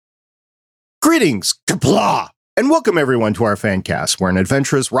Greetings, kapla, and welcome everyone to our Fancast, where an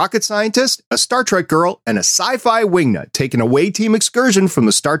adventurous rocket scientist, a Star Trek girl, and a sci-fi wingnut take an away team excursion from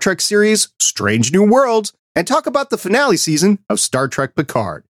the Star Trek series Strange New Worlds and talk about the finale season of Star Trek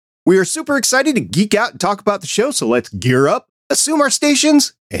Picard. We are super excited to geek out and talk about the show, so let's gear up, assume our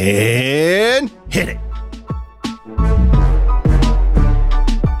stations, and hit it.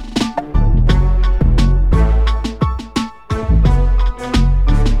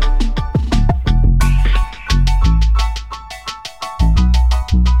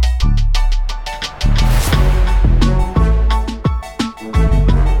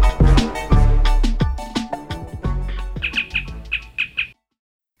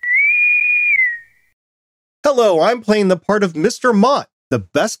 Hello, I'm playing the part of Mr. Mott, the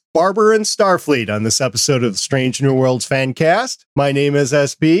best barber in Starfleet on this episode of Strange New Worlds Fancast. My name is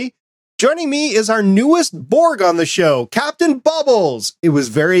SP. Joining me is our newest Borg on the show, Captain Bubbles. It was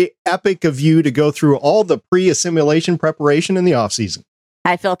very epic of you to go through all the pre-assimilation preparation in the off-season.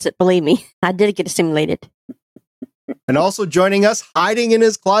 I felt it, believe me. I did get assimilated. And also joining us, hiding in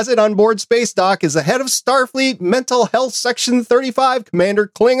his closet on board Space Dock, is the head of Starfleet Mental Health Section 35, Commander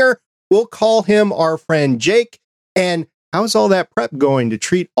Klinger. We'll call him our friend Jake. And how's all that prep going to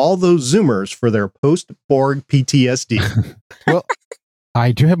treat all those Zoomers for their post-Borg PTSD? Well,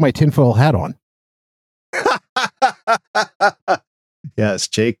 I do have my tinfoil hat on. Yes,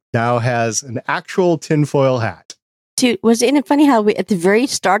 Jake now has an actual tinfoil hat. Dude, was it funny how we, at the very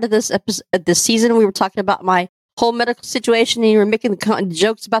start of this episode, this season, we were talking about my whole medical situation and you were making the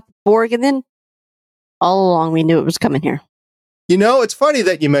jokes about the Borg, and then all along we knew it was coming here. You know, it's funny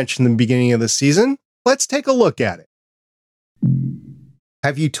that you mentioned the beginning of the season. Let's take a look at it.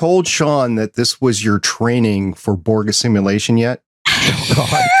 Have you told Sean that this was your training for Borg assimilation yet?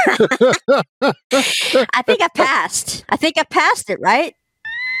 I think I passed. I think I passed it, right?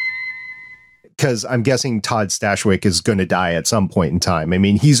 Because I'm guessing Todd Stashwick is going to die at some point in time. I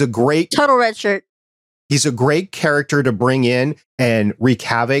mean, he's a great... Total red shirt. He's a great character to bring in and wreak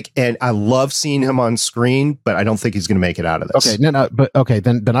havoc, and I love seeing him on screen, but I don't think he's going to make it out of this. Okay,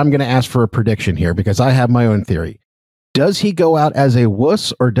 then I'm going to ask for a prediction here because I have my own theory. Does he go out as a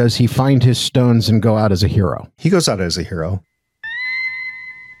wuss, or does he find his stones and go out as a hero? He goes out as a hero.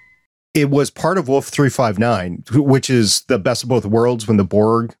 It was part of Wolf 359, which is the best of both worlds when the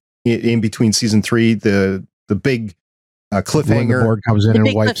Borg, in between season 3, the big cliffhanger. When the Borg comes in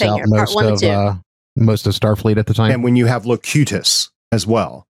and wipes out most of Starfleet at the time. And when you have Locutus as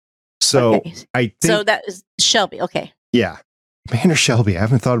well. So okay. I think... So that is Shelby, okay. Yeah. Commander Shelby, I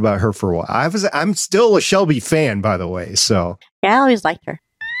haven't thought about her for a while. I'm still a Shelby fan, by the way, so... Yeah, I always liked her.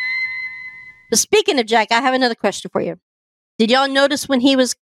 But speaking of Jack, I have another question for you. Did y'all notice when he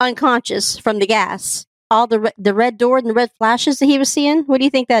was unconscious from the gas, all the red door and the red flashes that he was seeing? What do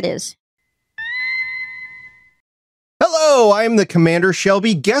you think that is? Hello, I'm the Commander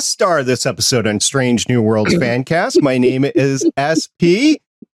Shelby guest star this episode on Strange New Worlds Fancast. My name is SP.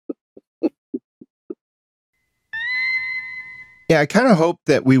 Yeah, I kind of hoped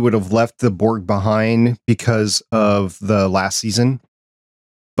that we would have left the Borg behind because of the last season,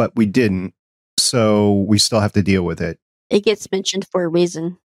 but we didn't, so we still have to deal with it. It gets mentioned for a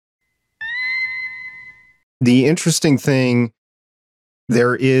reason. The interesting thing,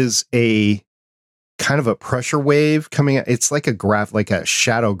 there is a kind of a pressure wave coming out. It's like a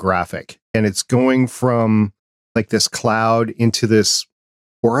shadow graphic, and it's going from like this cloud into this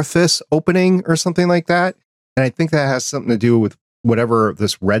orifice opening or something like that. And I think that has something to do with whatever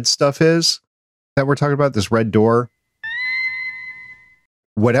this red stuff is that we're talking about, this red door.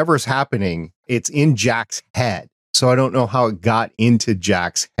 Whatever's happening, it's in Jack's head. So I don't know how it got into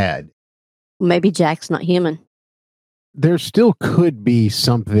Jack's head. Maybe Jack's not human. There still could be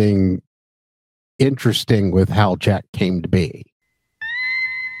something interesting with how Jack came to be.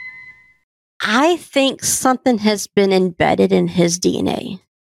 I think something has been embedded in his DNA.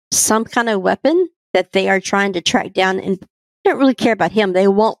 Some kind of weapon that they are trying to track down, and don't really care about him. They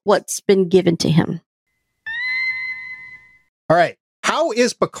want what's been given to him. All right. How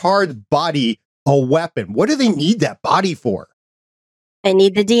is Picard's body a weapon? What do they need that body for? They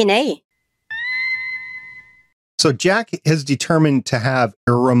need the DNA. So Jack has determined to have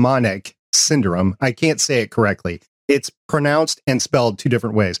Irumonic syndrome. I can't say it correctly. It's pronounced and spelled two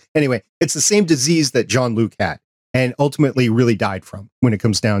different ways. Anyway, it's the same disease that Jean-Luc had and ultimately really died from when it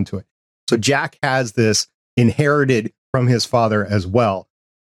comes down to it. So Jack has this inherited from his father as well.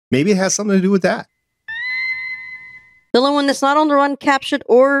 Maybe it has something to do with that. The only one that's not on the run, captured,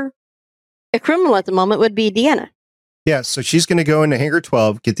 or a criminal at the moment would be Deanna. Yeah, so she's going to go into Hangar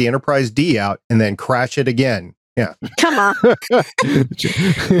 12, get the Enterprise D out, and then crash it again Yeah. Come on.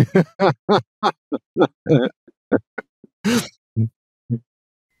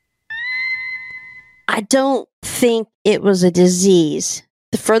 I don't think it was a disease.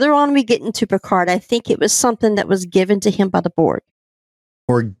 The further on we get into Picard, I think it was something that was given to him by the Borg.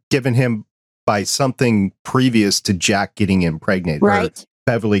 Or given him by something previous to Jack getting impregnated. Right. Or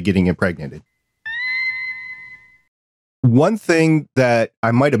Beverly getting impregnated. One thing that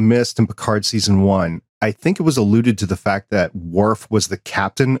I might have missed in Picard season 1, I think it was alluded to the fact that Worf was the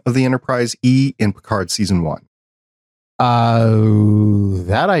captain of the Enterprise E in Picard season 1.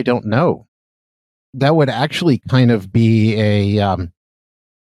 That I don't know. That would actually kind of be a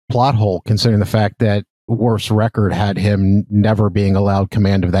plot hole, considering the fact that Worf's record had him never being allowed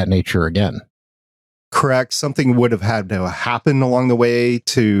command of that nature again. Correct. Something would have had to happen along the way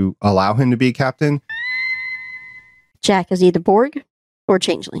to allow him to be captain. Jack is either Borg or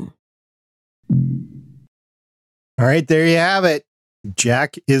Changeling. All right, there you have it.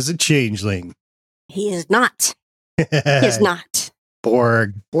 Jack is a changeling. He is not. He is not.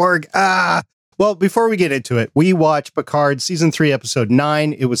 Borg. Well, before we get into it, we watched Picard season 3, episode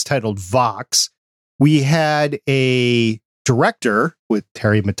 9. It was titled Vox. We had a director with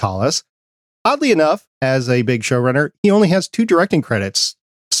Terry Matalas. Oddly enough, as a big showrunner, he only has 2 directing credits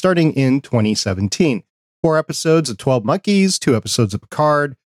starting in 2017. 4 episodes of 12 Monkeys, 2 episodes of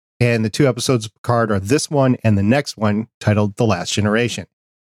Picard, and the 2 episodes of Picard are this one and the next one, titled The Last Generation.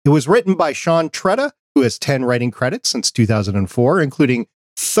 It was written by Sean Tretta, who has 10 writing credits since 2004, including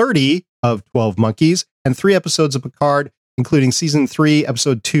 30 of 12 Monkeys and 3 episodes of Picard, including season 3,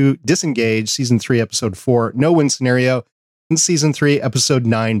 episode 2, Disengage, season 3, episode 4, No Win Scenario, and season 3, episode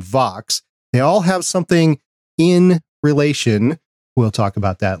 9, Vox. They all have something in relation. We'll talk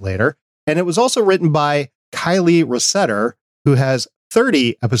about that later. And it was also written by Kylie Rosetter, who has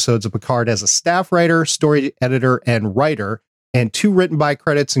 30 episodes of Picard as a staff writer, story editor, and writer, and 2 written by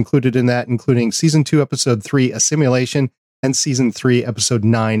credits included in that, including season 2, episode 3, A Simulation, and season 3, episode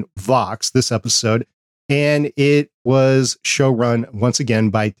 9, Vox, this episode. And it was showrun once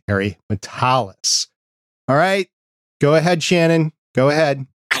again by Terry Matalas. All right. Go ahead, Shannon. Go ahead.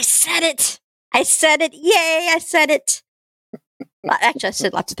 I said it. Yay, I said it. Well, actually, I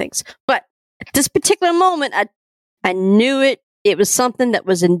said lots of things. But at this particular moment, I knew it. It was something that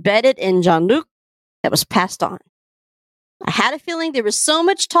was embedded in Jean-Luc that was passed on. I had a feeling there was so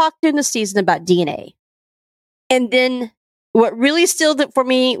much talk during the season about DNA. And then what really sealed it for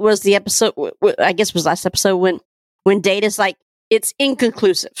me was the episode, I guess it was last episode, when Data's like, it's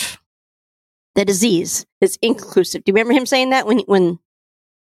inconclusive. The disease is inconclusive. Do you remember him saying that when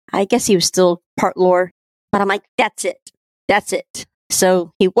I guess he was still part lore? But I'm like, that's it. That's it.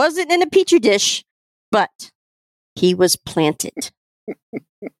 So he wasn't in a petri dish, but he was planted.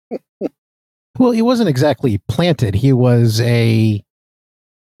 Well, he wasn't exactly planted. He was a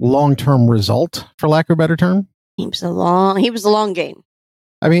long-term result, for lack of a better term. He was a long game.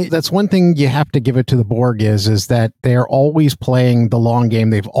 I mean, that's one thing you have to give it to the Borg is that they're always playing the long game.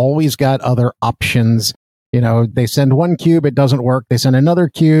 They've always got other options. You know, they send one cube, it doesn't work. They send another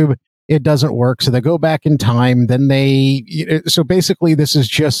cube, it doesn't work. So they go back in time. Then so basically this is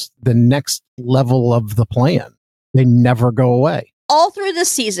just the next level of the plan. They never go away. All through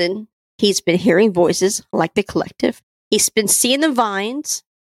this season, he's been hearing voices like the collective. He's been seeing the vines,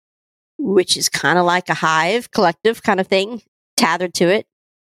 which is kind of like a hive collective kind of thing, tethered to it.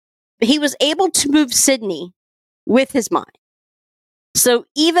 But he was able to move Sydney with his mind. So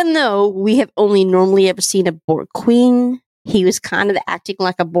even though we have only normally ever seen a Borg queen, he was kind of acting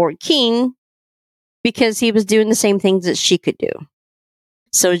like a Borg king because he was doing the same things that she could do.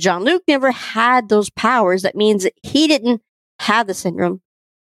 So Jean-Luc never had those powers. That means that he didn't have the syndrome.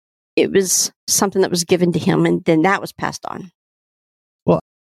 It was something that was given to him, and then that was passed on. Well,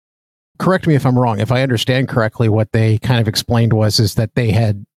 correct me if I'm wrong. If I understand correctly, what they kind of explained is that they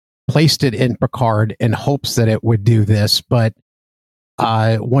had placed it in Picard in hopes that it would do this, but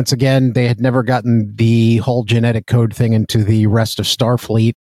once again, they had never gotten the whole genetic code thing into the rest of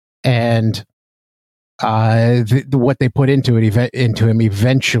Starfleet, and what they put into him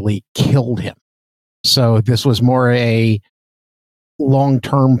eventually killed him. So this was more a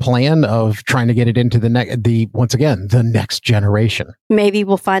long-term plan of trying to get it into the next generation. Maybe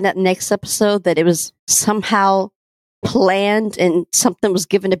we'll find out next episode that it was somehow planned and something was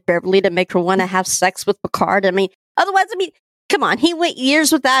given to Beverly to make her want to have sex with Picard. Otherwise, come on, he went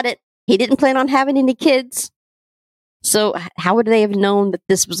years without it. He didn't plan on having any kids. So how would they have known that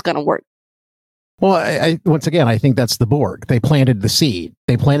this was going to work? Well, once again, I think that's the Borg. They planted the seed.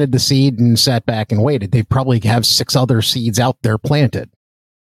 They planted the seed and sat back and waited. They probably have 6 other seeds out there planted.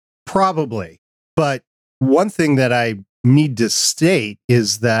 Probably. But one thing that I need to state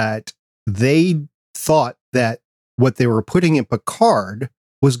is that they thought that what they were putting in Picard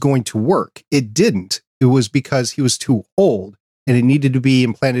was going to work. It didn't. It was because he was too old, and it needed to be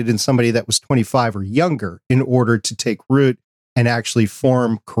implanted in somebody that was 25 or younger in order to take root and actually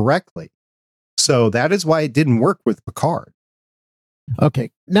form correctly. So that is why it didn't work with Picard.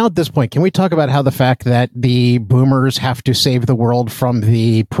 Okay. Now at this point, can we talk about how the fact that the boomers have to save the world from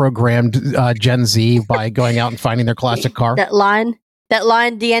the programmed Gen Z by going out and finding their classic car? That line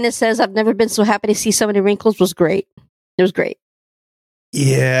Deanna says, "I've never been so happy to see so many wrinkles," was great. It was great.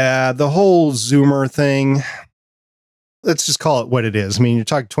 Yeah, the whole Zoomer thing, let's just call it what it is. I mean, you're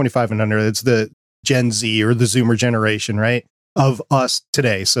talking 25 and under. It's the Gen Z or the Zoomer generation, right? Of us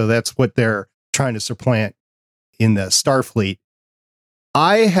today. So that's what they're trying to supplant in the Starfleet.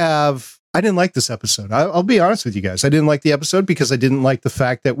 I didn't like this episode. I'll be honest with you guys. I didn't like the episode because I didn't like the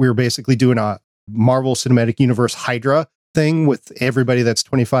fact that we were basically doing a Marvel Cinematic Universe Hydra thing with everybody that's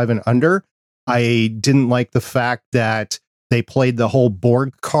 25 and under. I didn't like the fact that they played the whole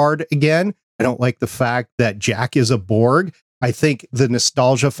Borg card again. I don't like the fact that Jack is a Borg. I think the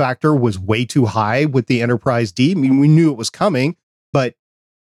nostalgia factor was way too high with the Enterprise D. I mean, we knew it was coming, but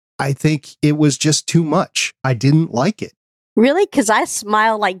I think it was just too much. I didn't like it. Really? Because I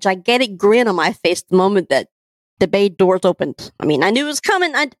smiled like gigantic grin on my face the moment that the bay doors opened. I mean, I knew it was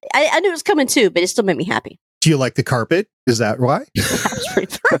coming. I knew it was coming too, but it still made me happy. Do you like the carpet? Is that why?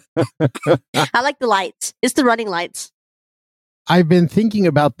 I like the lights. It's the running lights. I've been thinking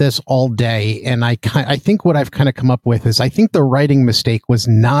about this all day, and I think what I've kind of come up with is I think the writing mistake was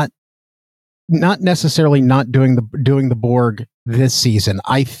not necessarily not doing the Borg this season.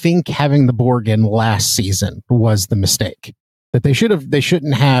 I think having the Borg in last season was the mistake. That they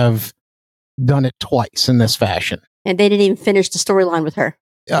shouldn't have done it twice in this fashion. And they didn't even finish the storyline with her.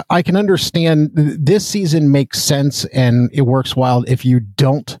 I can understand this season makes sense and it works well if you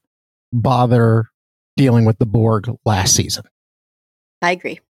don't bother dealing with the Borg last season. I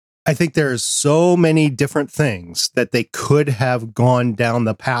agree. I think there's so many different things that they could have gone down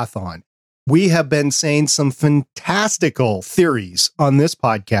the path on. We have been saying some fantastical theories on this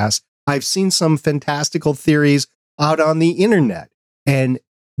podcast. I've seen some fantastical theories out on the internet, and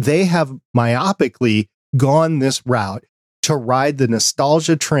they have myopically gone this route to ride the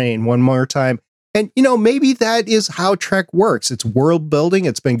nostalgia train one more time. And, maybe that is how Trek works. It's world building.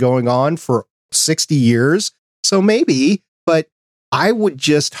 It's been going on for 60 years. So maybe, but I would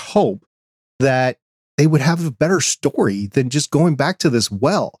just hope that they would have a better story than just going back to this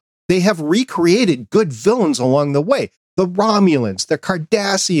well. They have recreated good villains along the way. The Romulans, the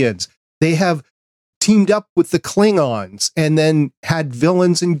Cardassians, they have teamed up with the Klingons and then had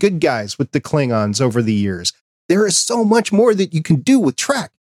villains and good guys with the Klingons over the years. There is so much more that you can do with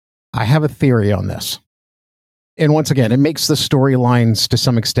Trek. I have a theory on this. And once again, it makes the storylines to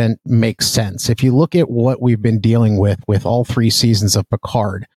some extent make sense. If you look at what we've been dealing with all 3 seasons of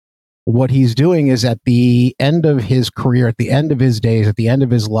Picard, what he's doing is at the end of his career, at the end of his days, at the end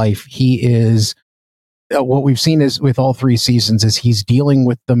of his life, he is, what we've seen is with all 3 seasons is he's dealing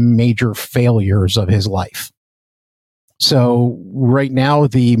with the major failures of his life. So right now,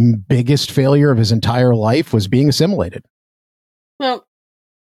 the biggest failure of his entire life was being assimilated. Well,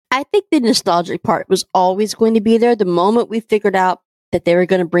 I think the nostalgic part was always going to be there the moment we figured out that they were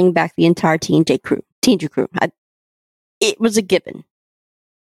going to bring back the entire TNG crew. It was a given.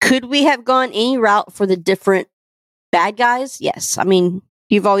 Could we have gone any route for the different bad guys? Yes. I mean,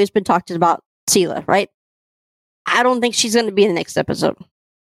 you've always been talking about Sela, right? I don't think she's going to be in the next episode.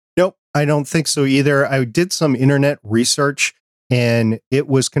 Nope, I don't think so either. I did some internet research, and it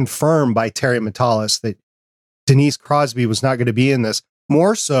was confirmed by Terry Matalas that Denise Crosby was not going to be in this.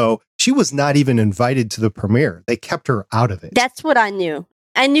 More so, she was not even invited to the premiere. They kept her out of it. That's what I knew.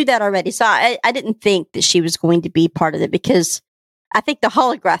 I knew that already. So I didn't think that she was going to be part of it because I think the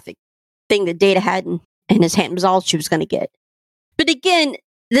holographic thing that Data had in his hand was all she was going to get. But again,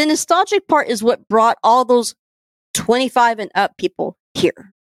 the nostalgic part is what brought all those 25 and up people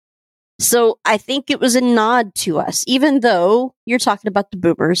here. So I think it was a nod to us, even though you're talking about the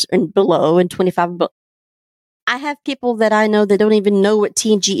boomers and below and 25 and below. I have people that I know that don't even know what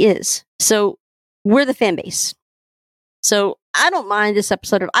TNG is. So we're the fan base. So I don't mind this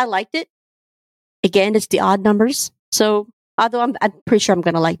episode. I liked it. Again, it's the odd numbers. So although I'm pretty sure I'm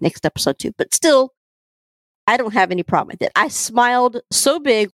going to like next episode too, but still, I don't have any problem with it. I smiled so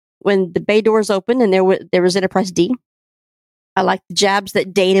big when the bay doors opened and there was Enterprise D. I like the jabs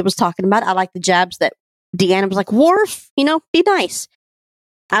that Data was talking about. I like the jabs that Deanna was like, Worf, be nice.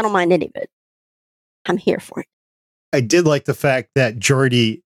 I don't mind any of it. I'm here for it. I did like the fact that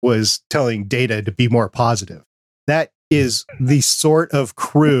Geordi was telling Data to be more positive. That is the sort of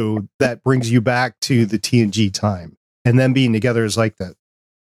crew that brings you back to the TNG time. And them being together is like that.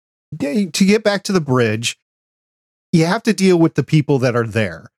 To get back to the bridge, you have to deal with the people that are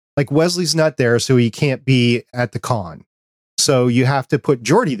there. Like Wesley's not there, so he can't be at the con. So you have to put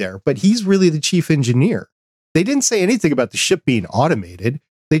Geordi there, but he's really the chief engineer. They didn't say anything about the ship being automated.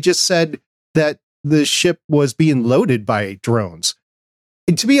 They just said that the ship was being loaded by drones.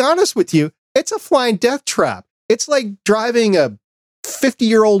 And to be honest with you, it's a flying death trap. It's like driving a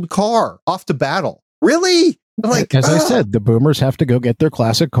 50-year-old car off to battle. Really? Like, as I said, the boomers have to go get their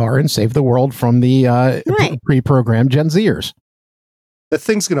classic car and save the world from the pre-programmed Gen Zers. The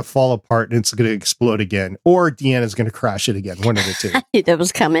thing's going to fall apart and it's going to explode again, or Deanna's going to crash it again. One of the two. I knew that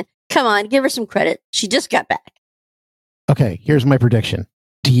was coming. Come on, give her some credit. She just got back. Okay, here's my prediction.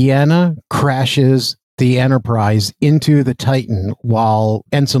 Deanna crashes the Enterprise into the Titan while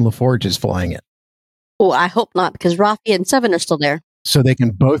Ensign LaForge is flying it. Oh, I hope not, because Rafi and Seven are still there. So they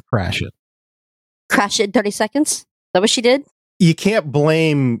can both crash it. Crash it in 30 seconds? Is that what she did? You can't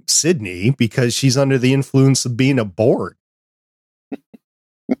blame Sydney because she's under the influence of being aboard.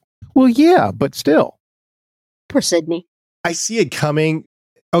 Well, yeah, but still. Poor Sydney. I see it coming.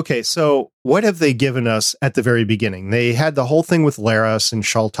 Okay, so what have they given us at the very beginning? They had the whole thing with Laris and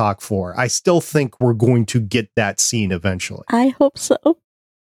Shaltak 4. I still think we're going to get that scene eventually. I hope so.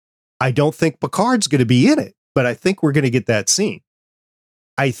 I don't think Picard's going to be in it, but I think we're going to get that scene.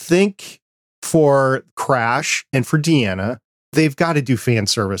 I think for Crash and for Deanna, they've got to do fan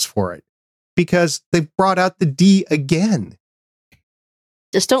service for it because they've brought out the D again.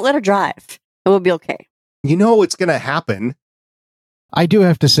 Just don't let her drive. It will be okay. You know what's going to happen. I do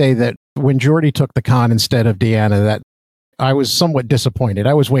have to say that when Geordi took the con instead of Deanna, that I was somewhat disappointed.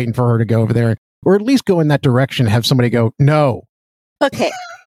 I was waiting for her to go over there, or at least go in that direction, have somebody go, no. Okay.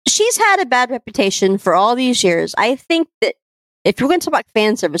 She's had a bad reputation for all these years. I think that if you're going to talk about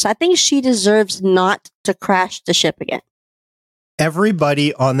fan service, I think she deserves not to crash the ship again.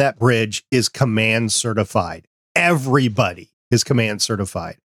 Everybody on that bridge is command certified. Everybody is command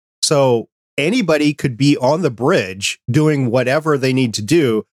certified. So anybody could be on the bridge doing whatever they need to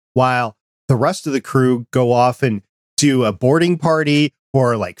do while the rest of the crew go off and do a boarding party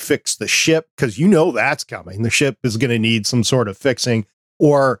or like fix the ship, because you know that's coming. The ship is going to need some sort of fixing,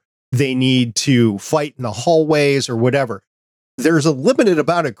 or they need to fight in the hallways or whatever. There's a limited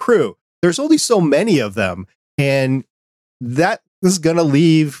amount of crew. There's only so many of them. And that is going to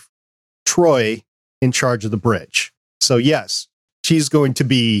leave Troy in charge of the bridge. So yes, she's going to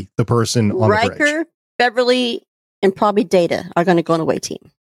be the person on the bridge. Riker, Beverly, and probably Data are going to go on away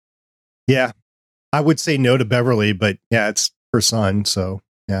team. Yeah, I would say no to Beverly, but yeah, it's her son. So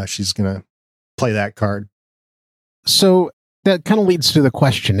yeah, she's going to play that card. So that kind of leads to the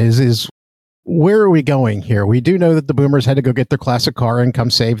question is where are we going here? We do know that the boomers had to go get their classic car and come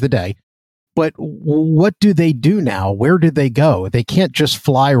save the day. But what do they do now? Where did they go? They can't just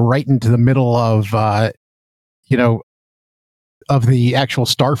fly right into the middle of, of the actual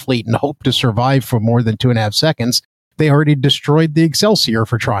Starfleet and hope to survive for more than 2.5 seconds. They already destroyed the Excelsior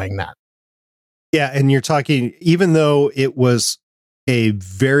for trying that. Yeah, and you're talking, even though it was a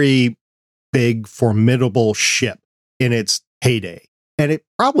very big, formidable ship in its heyday, and it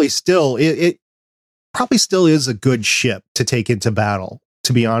probably still is a good ship to take into battle,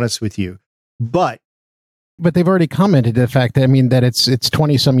 to be honest with you. But they've already commented the fact that, that it's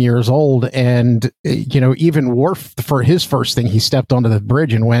 20 some years old. And, even Worf, for his first thing, he stepped onto the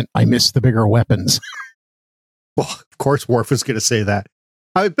bridge and went, I miss the bigger weapons. Well, of course, Worf is going to say that.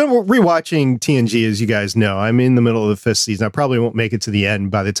 I've been rewatching TNG, as you guys know. I'm in the middle of the 5th season. I probably won't make it to the end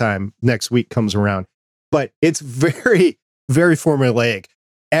by the time next week comes around, but it's very, very formulaic.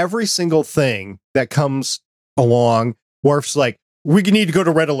 Every single thing that comes along, Worf's like, we need to go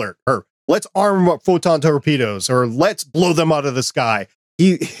to red alert, or let's arm up photon torpedoes, or let's blow them out of the sky.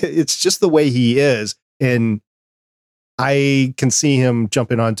 It's just the way he is. And I can see him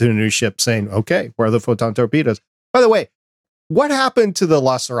jumping onto a new ship saying, okay, where are the photon torpedoes? By the way, what happened to the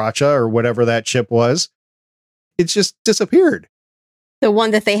La Sriracha or whatever that ship was? It's just disappeared. The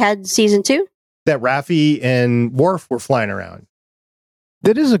one that they had in season 2? That Raffi and Worf were flying around.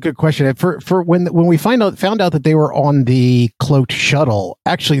 That is a good question. For when we found out that they were on the cloaked shuttle,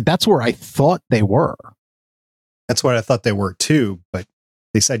 actually, that's where I thought they were. That's what I thought they were too, but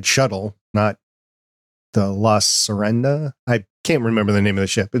they said shuttle, not the La Sirena. I can't remember the name of the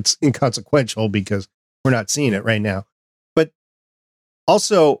ship. It's inconsequential because we're not seeing it right now. But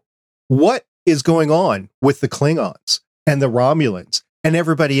also, what is going on with the Klingons and the Romulans and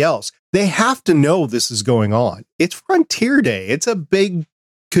everybody else? They have to know this is going on. It's Frontier Day. It's a big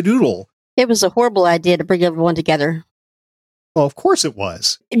cadoodle. It was a horrible idea to bring everyone together. Well, of course it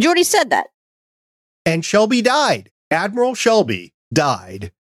was. Geordi said that. And Shelby died. Admiral Shelby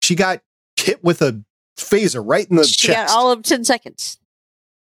died. She got hit with a phaser right in the chest. She got all of 10 seconds.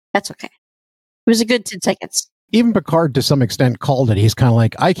 That's okay. It was a good 10 seconds. Even Picard, to some extent, called it. He's kind of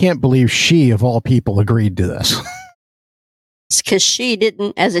like, I can't believe she, of all people, agreed to this. It's because she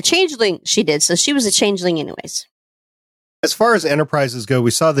didn't, as a changeling, she did. So she was a changeling anyways. As far as Enterprises go,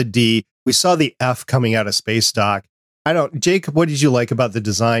 we saw the D, we saw the F coming out of space dock. Jake, what did you like about the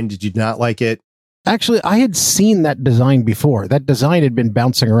design? Did you not like it? Actually, I had seen that design before. That design had been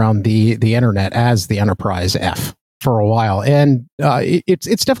bouncing around the internet as the Enterprise F for a while. And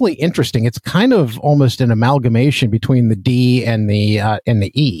it's definitely interesting. It's kind of almost an amalgamation between the D and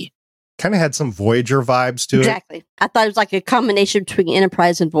the E. Kind of had some Voyager vibes to it. Exactly. I thought it was like a combination between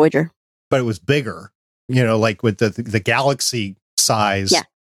Enterprise and Voyager. But it was bigger, like with the galaxy size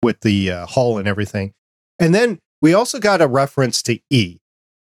with the hull and everything. And then we also got a reference to E.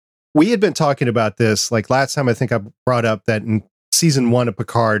 We had been talking about this, like last time I think I brought up that in season 1 of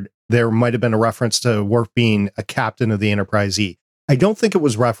Picard, there might have been a reference to Worf being a captain of the Enterprise E. I don't think it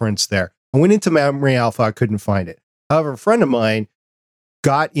was referenced there. I went into Memory Alpha, I couldn't find it. However, a friend of mine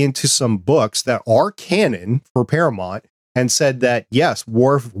got into some books that are canon for Paramount and said that, yes,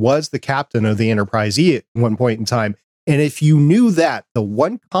 Worf was the captain of the Enterprise E at one point in time. And if you knew that, the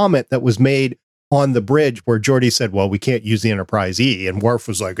one comment that was made on the bridge where Geordi said, well, we can't use the Enterprise E, and Worf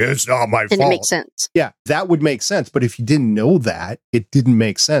was like, it's not my fault. Didn't make sense. Yeah, that would make sense. But if you didn't know that, it didn't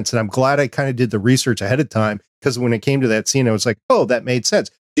make sense. And I'm glad I kind of did the research ahead of time, because when it came to that scene, I was like, oh, that made sense.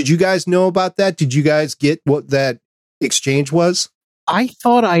 Did you guys know about that? Did you guys get what that exchange was? I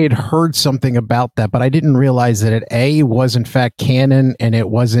thought I had heard something about that, but I didn't realize that it was in fact canon, and it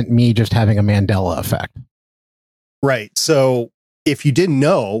wasn't me just having a Mandela effect. Right. So if you didn't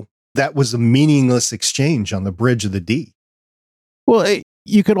know, that was a meaningless exchange on the bridge of the D. Well,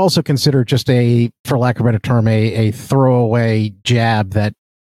 you could also consider just for lack of a better term, a throwaway jab that,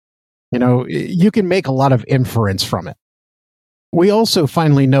 you can make a lot of inference from it. We also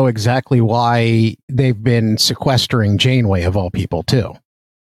finally know exactly why they've been sequestering Janeway, of all people, too.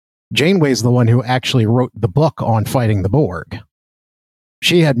 Janeway's the one who actually wrote the book on fighting the Borg.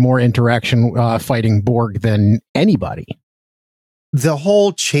 She had more interaction fighting Borg than anybody. The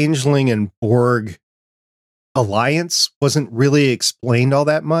whole Changeling and Borg alliance wasn't really explained all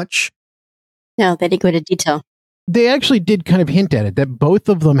that much. No, they didn't go into detail. They actually did kind of hint at it, that both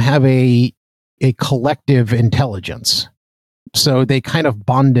of them have a collective intelligence. So they kind of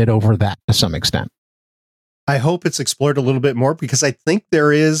bonded over that to some extent. I hope it's explored a little bit more, because I think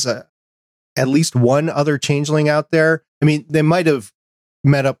there is at least one other Changeling out there. I mean, they might have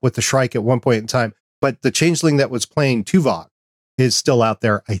met up with the Shrike at one point in time, but the Changeling that was playing Tuvok is still out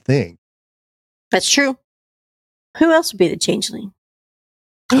there, I think. That's true. Who else would be the Changeling?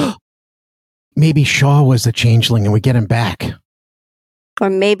 Maybe Shaw was the Changeling and we get him back. Or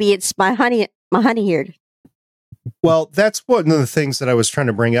maybe it's my honey here. Well, that's one of the things that I was trying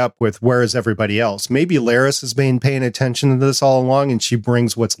to bring up with where is everybody else? Maybe Laris has been paying attention to this all along, and she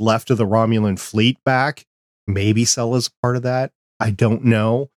brings what's left of the Romulan fleet back. Maybe Sella's part of that. I don't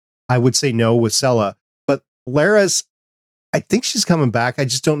know. I would say no with Sella. But Laris, I think she's coming back. I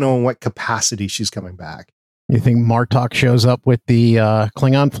just don't know in what capacity she's coming back. You think Martok shows up with the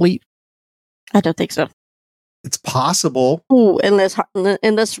Klingon fleet? I don't think so. It's possible. Ooh,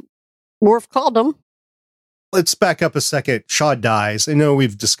 unless Worf called him. Let's back up a second. Shaw dies. I know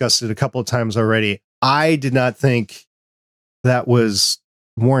we've discussed it a couple of times already. I did not think that was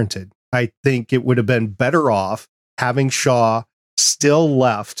warranted. I think it would have been better off having Shaw still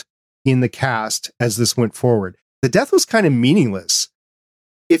left in the cast as this went forward. The death was kind of meaningless.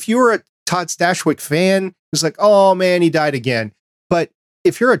 If you were a Todd Stashwick fan, it was like, oh man, he died again. But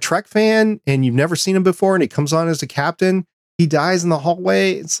if you're a Trek fan and you've never seen him before and he comes on as a captain, he dies in the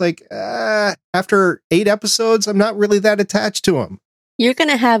hallway. It's like, after 8 episodes, I'm not really that attached to him. You're going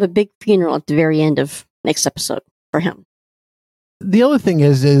to have a big funeral at the very end of next episode for him. The other thing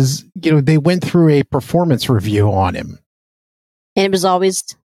is, they went through a performance review on him. And it was always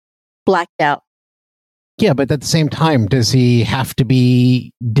blacked out. Yeah, but at the same time, does he have to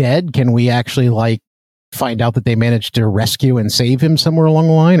be dead? Can we actually, find out that they managed to rescue and save him somewhere along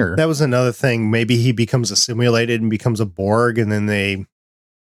the line? Or that was another thing. Maybe he becomes assimilated and becomes a Borg, and then they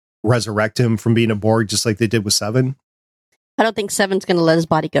resurrect him from being a Borg, just like they did with Seven. I don't think Seven's going to let his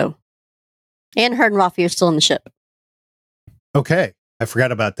body go. And her and Rafi are still in the ship. Okay. I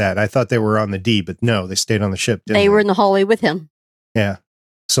forgot about that. I thought they were on the D, but no, they stayed on the ship. They were in the hallway with him. Yeah.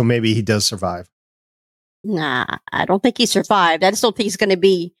 So maybe he does survive. Nah, I don't think he survived. I just don't think he's going to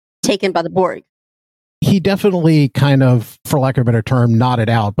be taken by the Borg. He definitely kind of, for lack of a better term, nodded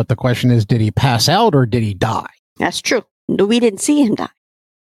out. But the question is, did he pass out or did he die? That's true. No, we didn't see him die.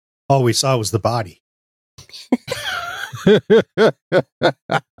 All we saw was the body.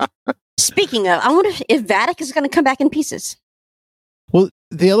 Speaking of, I wonder if Vadic is going to come back in pieces. Well,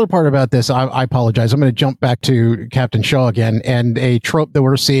 the other part about this, I apologize. I'm going to jump back to Captain Shaw again, and a trope that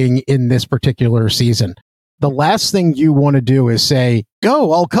we're seeing in this particular season. The last thing you want to do is say,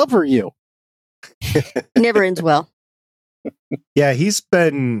 "Go, I'll cover you." Never ends well. Yeah, he's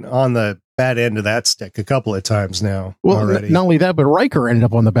been on the bad end of that stick a couple of times now. Well, already. Not only that, but Riker ended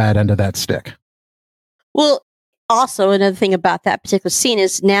up on the bad end of that stick. Well, also another thing about that particular scene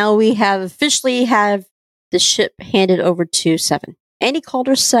is now we officially have the ship handed over to Seven. And he called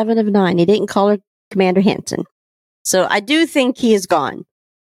her 7 of 9. He didn't call her Commander Hansen. So I do think he is gone.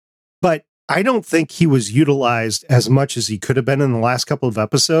 But I don't think he was utilized as much as he could have been in the last couple of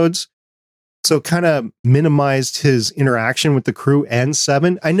episodes. So kind of minimized his interaction with the crew and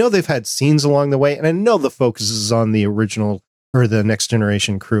 7. I know they've had scenes along the way, and I know the focus is on the original or the Next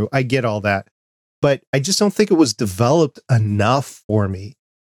Generation crew. I get all that. But I just don't think it was developed enough for me.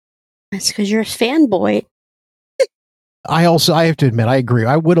 That's because you're a fanboy. I have to admit, I agree.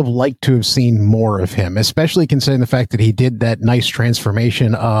 I would have liked to have seen more of him, especially considering the fact that he did that nice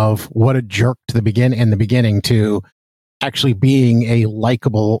transformation of what a jerk to the beginning to actually being a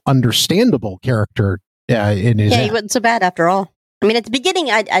likable, understandable character in his. Yeah, he wasn't so bad after all. I mean, at the beginning,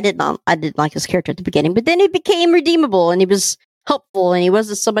 I didn't like his character at the beginning, but then he became redeemable and he was helpful and he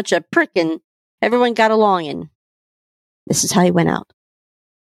wasn't so much a prick and everyone got along, and this is how he went out.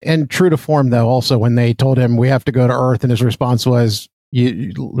 And true to form, though, also when they told him we have to go to Earth, and his response was,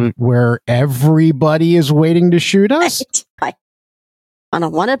 "Where everybody is waiting to shoot us." Right. On a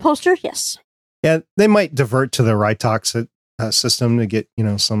wanted poster, yes. Yeah, they might divert to the Rytox system to get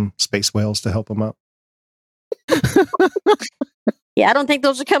some space whales to help them out. Yeah, I don't think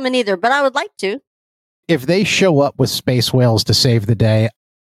those are coming either, but I would like to. If they show up with space whales to save the day,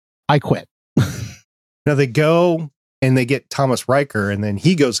 I quit. Now they go and they get Thomas Riker, and then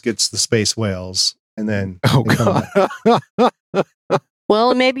he gets the space whales, and then God.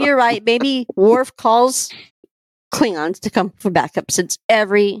 Well, maybe you're right. Maybe Worf calls Klingons to come for backup since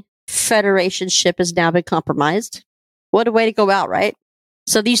every Federation ship has now been compromised. What a way to go out, right?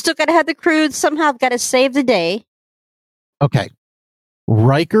 So you still got to have the crew somehow got to save the day. Okay,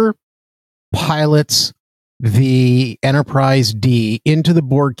 Riker pilots the Enterprise D into the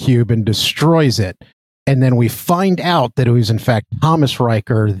Borg cube and destroys it. And then we find out that it was, in fact, Thomas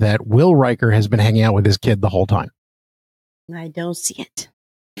Riker, that Will Riker has been hanging out with his kid the whole time. I don't see it.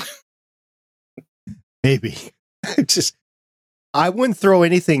 Maybe. I wouldn't throw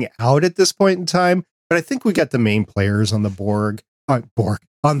anything out at this point in time, but I think we got the main players on the board. I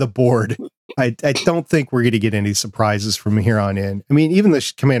don't think we're going to get any surprises from here on in. I mean, even the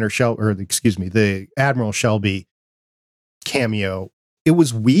the Admiral Shelby cameo, it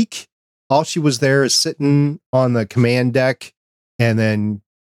was weak. All she was there is sitting on the command deck and then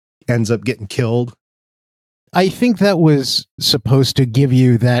ends up getting killed. I think that was supposed to give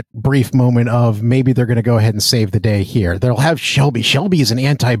you that brief moment of maybe they're going to go ahead and save the day here. They'll have Shelby. Shelby is an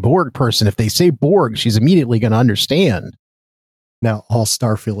anti-Borg person. If they say Borg, she's immediately going to understand. Now, all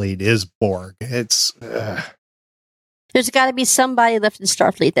Starfleet is Borg. It's... There's got to be somebody left in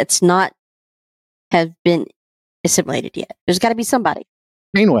Starfleet that's not have been assimilated yet. There's got to be somebody.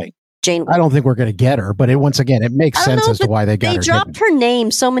 Janeway. I don't think we're going to get her, but once again, it makes sense as to why they got her. They dropped her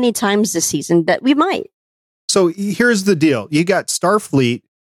name so many times this season that we might. So here's the deal. You got Starfleet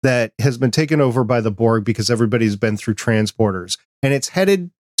that has been taken over by the Borg because everybody's been through transporters, and it's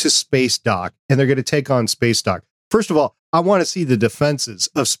headed to Space Dock, and they're going to take on Space Dock. First of all, I want to see the defenses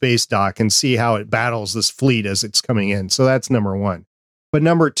of Space Dock and see how it battles this fleet as it's coming in. So that's number one. But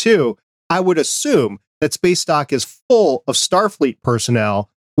number two, I would assume that Space Dock is full of Starfleet personnel,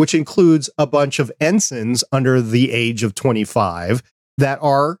 which includes a bunch of ensigns under the age of 25 that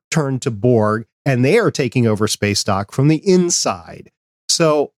are turned to Borg, and they are taking over Space Dock from the inside.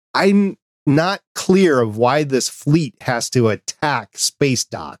 So I'm not clear of why this fleet has to attack Space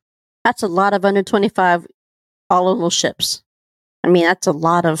Dock. That's a lot of under 25 all-level ships. I mean, that's a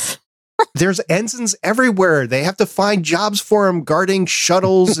lot of... There's ensigns everywhere. They have to find jobs for them, guarding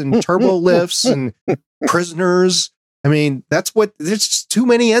shuttles and turbo lifts and prisoners. I mean, there's just too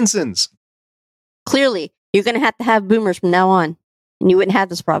many ensigns. Clearly, you're going to have boomers from now on, and you wouldn't have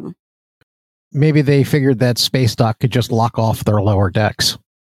this problem. Maybe they figured that Space Dock could just lock off their lower decks.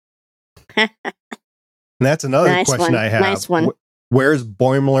 And that's another question I have. Nice one. Where's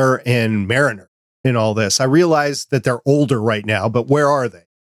Boimler and Mariner? in all this? I realize that they're older right now, but where are they?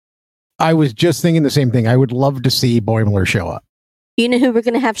 I was just thinking the same thing. I would love to see Boimler show up. You know who we're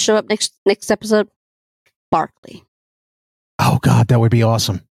going to have show up next episode? Barclay. Oh, God, that would be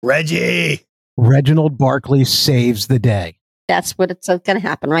awesome. Reggie! Reginald Barclay saves the day. That's what it's going to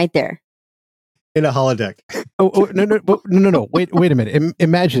happen right there. In a holodeck. No. Wait a minute.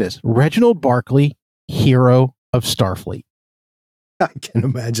 Imagine this. Reginald Barclay, hero of Starfleet. I can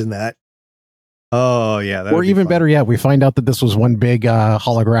imagine that. Oh, yeah. Or even better yet, we find out that this was one big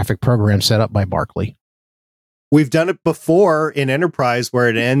holographic program set up by Barclay. We've done it before in Enterprise where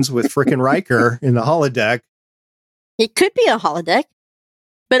it ends with frickin' Riker in the holodeck. It could be a holodeck.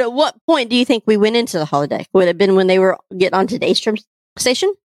 But at what point do you think we went into the holodeck? Would it have been when they were getting onto the Daystrom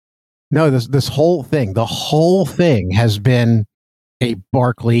station? No, the whole thing has been a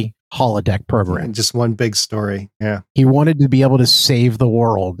Barclay holodeck program. And just one big story. Yeah. He wanted to be able to save the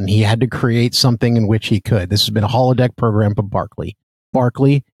world, and he had to create something in which he could. This has been a holodeck program for Barclay.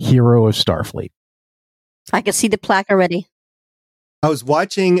 Barclay, hero of Starfleet. I can see the plaque already. I was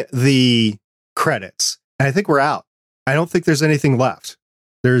watching the credits, and I think we're out. I don't think there's anything left.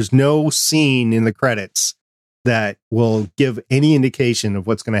 There's no scene in the credits that will give any indication of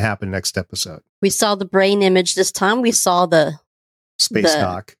what's going to happen next episode. We saw the brain image this time. We saw the space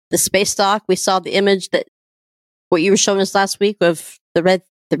dock. The space dock. We saw the image that what you were showing us last week of the red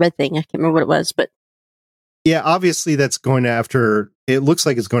thing. I can't remember what it was, but yeah, obviously that's going after. It looks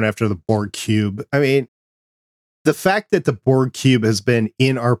like it's going after the Borg cube. I mean, the fact that the Borg cube has been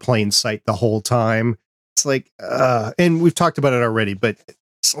in our plain sight the whole time. It's like, and we've talked about it already, but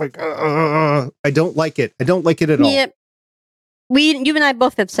it's like, I don't like it. I don't like it at all. Yeah, you and I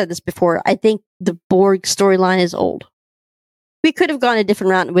both have said this before. I think the Borg storyline is old. We could have gone a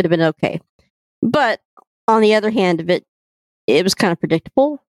different route and it would have been okay. But on the other hand of it, it was kind of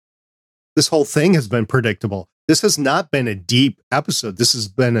predictable. This whole thing has been predictable. This has not been a deep episode. This has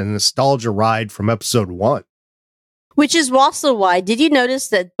been a nostalgia ride from episode 1. Which is also why, did you notice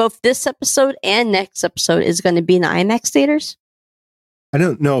that both this episode and next episode is going to be in the IMAX theaters? I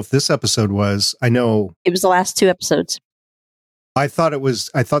don't know if this episode was. I know it was the last 2 episodes. I thought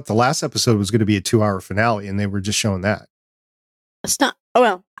the last episode was going to be a 2-hour finale, and they were just showing that. It's not. Oh,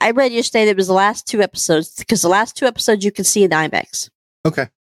 well, I read yesterday that it was the last 2 episodes, because the last 2 episodes you can see in IMAX. Okay.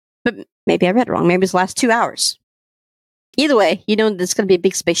 But maybe I read it wrong. Maybe it's the last 2 hours. Either way, you know there's going to be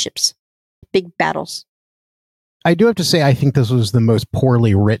big spaceships, big battles. I do have to say, I think this was the most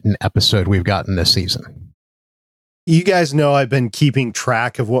poorly written episode we've gotten this season. You guys know I've been keeping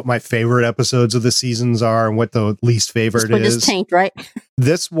track of what my favorite episodes of the seasons are and what the least favorite is. This tanked, right?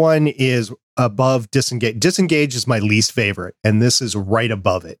 This one is above Disengage. Disengage is my least favorite, and this is right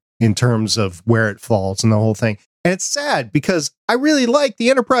above it in terms of where it falls and the whole thing. And it's sad because I really like the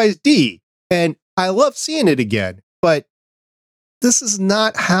Enterprise D, and I love seeing it again, but this is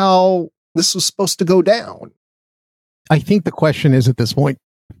not how this was supposed to go down. I think the question is at this point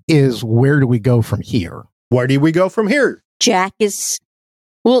is where do we go from here? Where do we go from here? Jack is...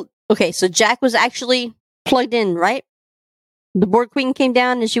 Well, okay, so Jack was actually plugged in, right? The Borg Queen came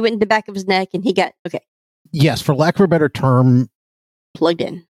down and she went in the back of his neck and he got... Okay. Yes, for lack of a better term... Plugged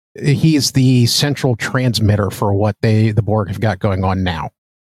in. He's the central transmitter for what the Borg have got going on now.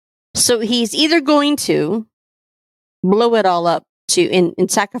 So he's either going to blow it all up and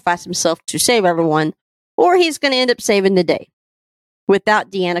sacrifice himself to save everyone, or he's going to end up saving the day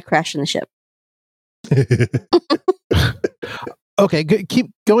without Deanna crashing the ship. Okay,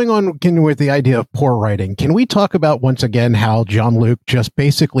 keep going on with the idea of poor writing. Can we talk about once again how Jean-Luc just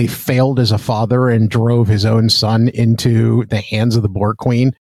basically failed as a father and drove his own son into the hands of the Borg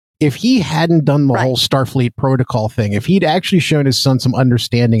Queen? If he hadn't done the whole Starfleet protocol thing, if he'd actually shown his son some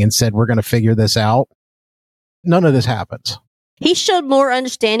understanding and said, we're going to figure this out, none of this happens. He showed more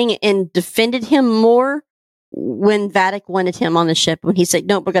understanding and defended him more when Vadic wanted him on the ship, when he said,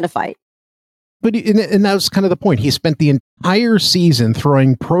 nope, we're going to fight. But and that was kind of the point. He spent the entire season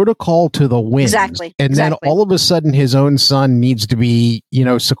throwing protocol to the wind. Exactly. And then all of a sudden his own son needs to be,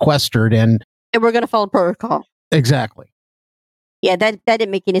 sequestered and we're going to follow protocol. Exactly. Yeah, that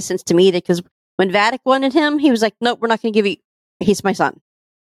didn't make any sense to me either, because when Vadic wanted him, he was like, nope, we're not going to give you, he's my son.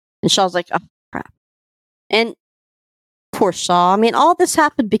 And Shaw's like, oh, crap. And poor Shaw. I mean, all this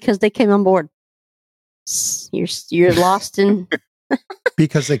happened because they came on board. You're lost in...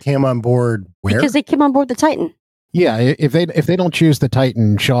 Because they came on board where? Because they came on board the Titan. Yeah, if they don't choose the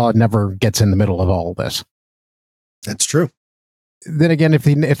Titan, Shaw never gets in the middle of all of this. That's true. Then again, if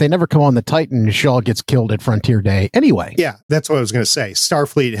they never come on the Titan, Shaw gets killed at Frontier Day anyway. Yeah, that's what I was going to say.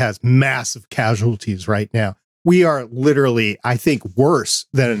 Starfleet has massive casualties right now. We are literally, I think, worse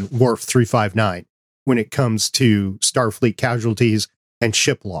than Worf 359 when it comes to Starfleet casualties and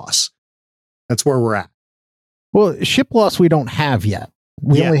ship loss. That's where we're at. Well, ship loss we don't have yet.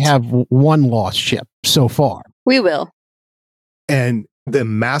 We only have one lost ship so far. We will. And the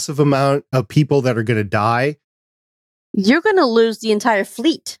massive amount of people that are going to die. You're going to lose the entire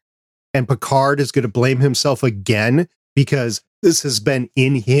fleet. And Picard is going to blame himself again because this has been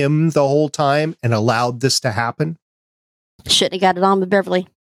in him the whole time and allowed this to happen. Shouldn't have got it on with Beverly.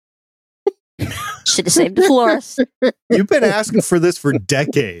 Should have saved the Dolores. You've been asking for this for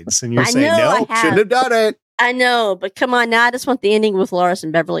decades, and you're saying, no, shouldn't have done it. I know, but come on, now I just want the ending with Dolores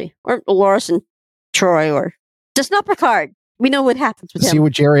and Beverly. Or Dolores and Troy, or just not Picard. We know what happens with him. See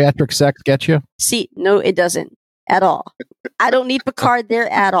what geriatric sex gets you? See, no, it doesn't. At all. I don't need Picard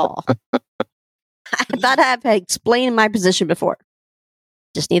there at all. I thought I've explained my position before.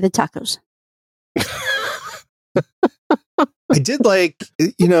 Just need the tacos. I did like,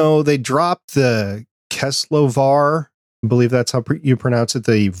 they dropped the Keslovar, I believe that's how you pronounce it,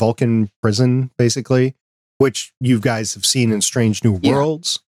 the Vulcan prison, basically, which you guys have seen in Strange New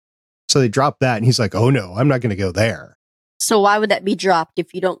Worlds. So they dropped that, and he's like, oh no, I'm not going to go there. So why would that be dropped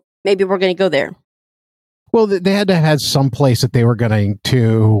if you don't, maybe we're going to go there? Well, they had to have some place that they were going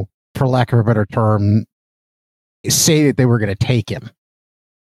to, for lack of a better term, say that they were going to take him.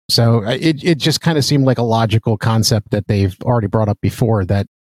 So it just kind of seemed like a logical concept that they've already brought up before, that,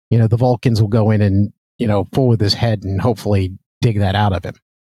 the Vulcans will go in and, fool with his head and hopefully dig that out of him.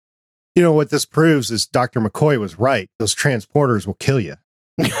 What this proves is Dr. McCoy was right. Those transporters will kill you.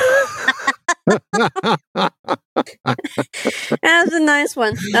 That was a nice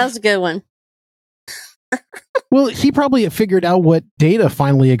one. That was a good one. Well, he probably figured out what Data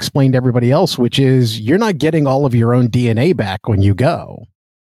finally explained to everybody else, which is you're not getting all of your own DNA back when you go.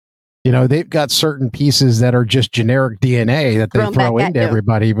 They've got certain pieces that are just generic DNA that they throw into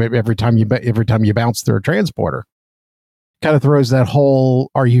everybody every time you bounce through a transporter. Kind of throws that whole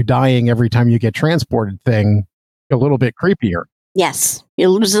 "are you dying every time you get transported" thing a little bit creepier. Yes, you're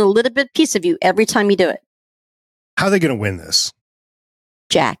losing a little bit piece of you every time you do it. How are they going to win this?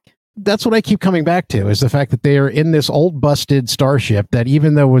 Jack. That's what I keep coming back to, is the fact that they are in this old busted starship that,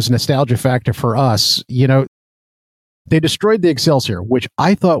 even though it was a nostalgia factor for us, they destroyed the Excelsior, which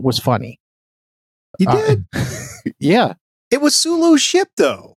I thought was funny. You did? Yeah. It was Sulu's ship,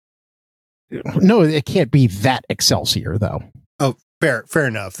 though. No, it can't be that Excelsior, though. Oh, fair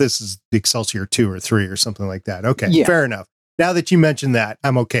enough. This is the Excelsior 2 or 3 or something like that. Okay, yeah. Fair enough. Now that you mentioned that,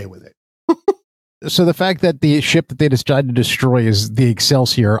 I'm okay with it. So the fact that the ship that they decided to destroy is the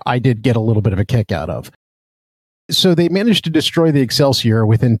Excelsior, I did get a little bit of a kick out of. So they managed to destroy the Excelsior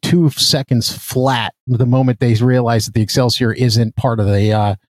within 2 seconds flat, the moment they realized that the Excelsior isn't part of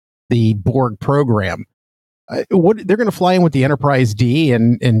the Borg program. They're going to fly in with the Enterprise D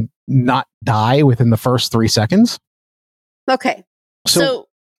and not die within the first 3 seconds? Okay. So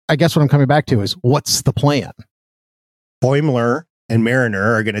I guess what I'm coming back to is, what's the plan? Boimler and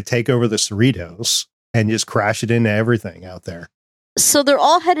Mariner are going to take over the Cerritos and just crash it into everything out there. So they're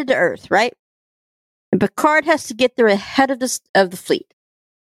all headed to Earth, right? And Picard has to get there ahead of the fleet.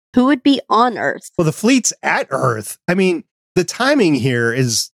 Who would be on Earth? Well, the fleet's at Earth. I mean, the timing here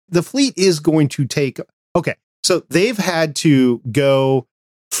is the fleet is going to take... Okay, so they've had to go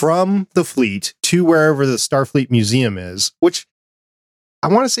from the fleet to wherever the Starfleet Museum is, which I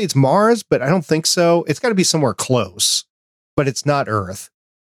want to say it's Mars, but I don't think so. It's got to be somewhere close, but it's not Earth.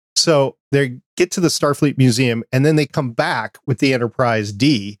 So they get to the Starfleet Museum, and then they come back with the Enterprise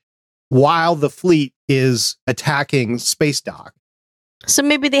D while the fleet is attacking Space Dock. So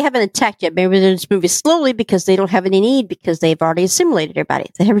maybe they haven't attacked yet. Maybe they're just moving slowly because they don't have any need, because they've already assimilated everybody.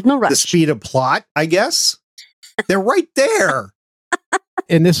 They have no rush. The speed of plot, I guess. They're right there.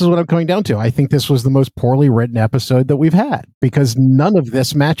 And this is what I'm coming down to. I think this was the most poorly written episode that we've had, because none of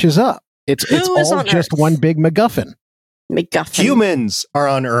this matches up. It's all just one big MacGuffin. Humans are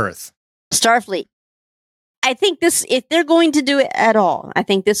on Earth. Starfleet. I think this, if they're going to do it at all, I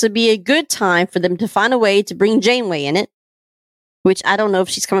think this would be a good time for them to find a way to bring Janeway in it, which I don't know if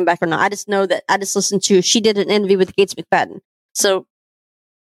she's coming back or not. I just know that I just listened to, she did an interview with Gates McFadden. So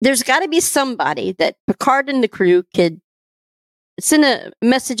there's got to be somebody that Picard and the crew could send a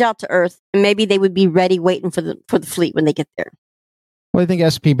message out to Earth, and maybe they would be ready waiting for the fleet when they get there. Well, I think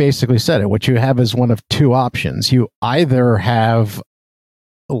SP basically said it. What you have is one of two options. You either have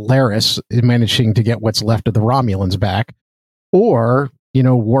Laris managing to get what's left of the Romulans back, or,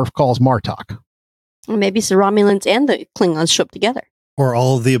 Worf calls Martok. Or maybe it's the Romulans and the Klingons show up together. Or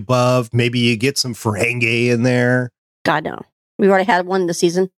all of the above. Maybe you get some Ferengi in there. God, no. We've already had one this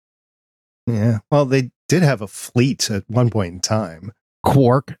season. Yeah. Well, they did have a fleet at one point in time.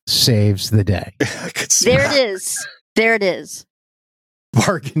 Quark saves the day. There it is. There it is.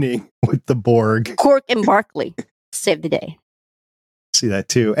 Bargaining with the Borg. Quark and Barkley save the day. See that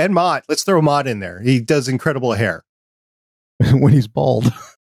too. And Mott. Let's throw Mott in there. He does incredible hair. When he's bald.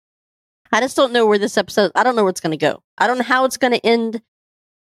 I just don't know where this episode, I don't know where it's going to go. I don't know how it's going to end.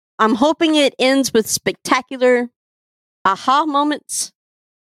 I'm hoping it ends with spectacular aha moments.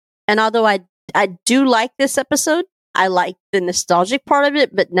 And although I do like this episode, I like the nostalgic part of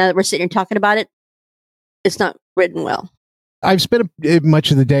it, but now that we're sitting here talking about it, it's not written well. I've spent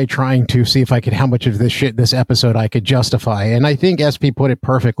much of the day trying to see if I could, how much of this episode I could justify. And I think SP put it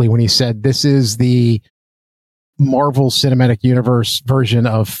perfectly when he said, this is the Marvel Cinematic Universe version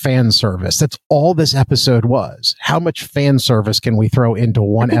of fan service. That's all this episode was. How much fan service can we throw into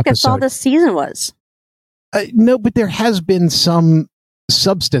one episode? That's all this season was. No, but there has been some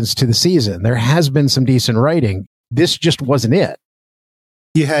substance to the season. There has been some decent writing. This just wasn't it.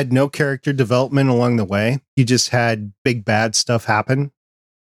 You had no character development along the way. You just had big bad stuff happen.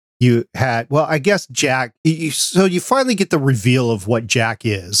 You had, well, I guess Jack, so you finally get the reveal of what Jack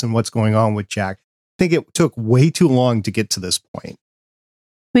is and what's going on with Jack. I think it took way too long to get to this point.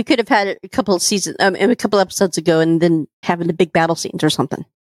 We could have had it a couple of a couple episodes ago and then having the big battle scenes or something.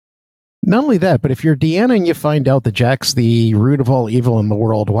 Not only that, but if you're Deanna and you find out that Jack's the root of all evil in the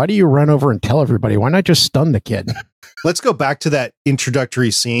world, why do you run over and tell everybody? Why not just stun the kid? Let's go back to that introductory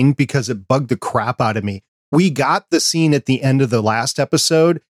scene because it bugged the crap out of me. We got the scene at the end of the last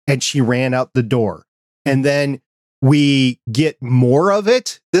episode and she ran out the door. And then we get more of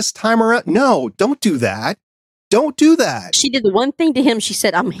it this time around. No, don't do that. Don't do that. She did the one thing to him. She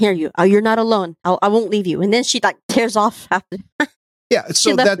said, I'm here. You're not alone. I won't leave you. And then she like tears off after. Yeah.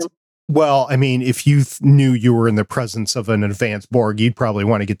 So that's, well, I mean, if you knew you were in the presence of an advanced Borg, you'd probably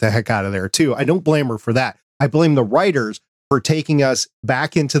want to get the heck out of there too. I don't blame her for that. I blame the writers for taking us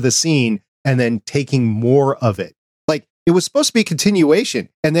back into the scene and then taking more of it. Like it was supposed to be a continuation.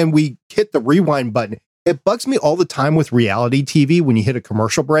 And then we hit the rewind button. It bugs me all the time with reality TV when you hit a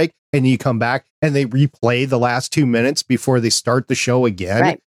commercial break and you come back and they replay the last 2 minutes before they start the show again.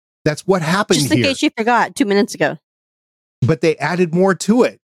 Right. That's what happened here. Just in case you forgot 2 minutes ago. But they added more to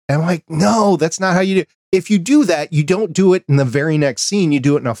it. And I'm like, no, that's not how you do it. If you do that, you don't do it in the very next scene. You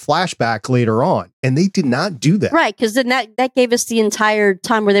do it in a flashback later on. And they did not do that. Right, because then that gave us the entire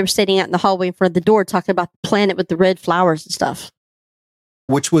time where they were sitting out in the hallway in front of the door talking about the planet with the red flowers and stuff.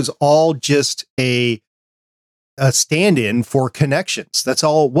 Which was all just a stand-in for connections. That's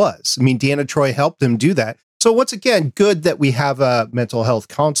all it was. I mean, Deanna Troi helped them do that. So once again, good that we have a mental health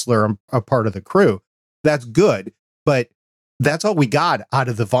counselor, a part of the crew. That's good. But that's all we got out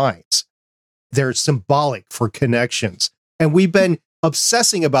of the vines. They're symbolic for connections. And we've been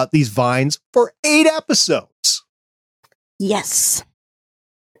obsessing about these vines for 8 episodes. Yes.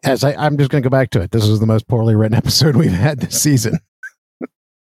 As I'm just going to go back to it. This is the most poorly written episode we've had this season.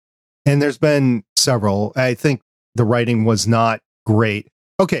 And there's been several. I think the writing was not great.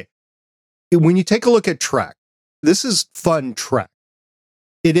 Okay. When you take a look at Trek, this is fun Trek.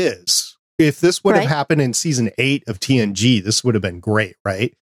 It is. If this would have happened in season 8 of TNG, this would have been great,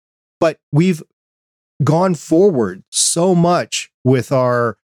 right? But we've gone forward so much with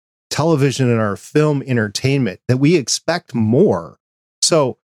our television and our film entertainment that we expect more.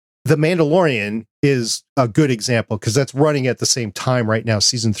 So The Mandalorian is a good example because that's running at the same time right now,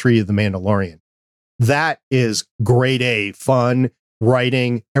 season 3 of The Mandalorian. That is grade A, fun,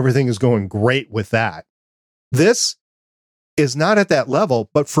 writing, everything is going great with that. This is not at that level,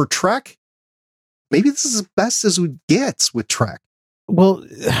 but for Trek, maybe this is as best as it gets with Trek. Well,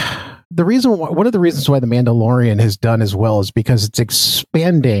 one of the reasons why The Mandalorian has done as well is because it's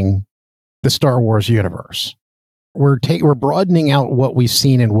expanding the Star Wars universe. We're broadening out what we've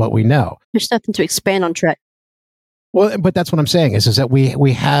seen and what we know. There's nothing to expand on Trek. Well, but that's what I'm saying is that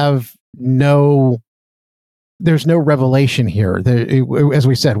we have there's no revelation here. As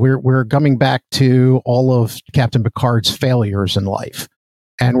we said, we're coming back to all of Captain Picard's failures in life.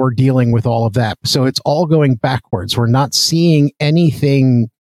 And we're dealing with all of that. So it's all going backwards. We're not seeing anything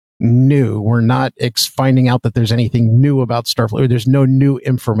new. We're not finding out that there's anything new about Starfleet. There's no new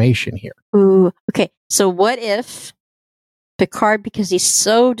information here. Ooh, okay. So what if Picard, because he's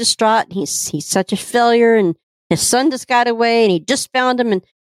so distraught, and he's such a failure, and his son just got away, and he just found him, and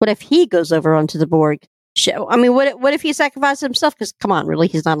what if he goes over onto the Borg show? I mean, what if he sacrifices himself? Because come on, really,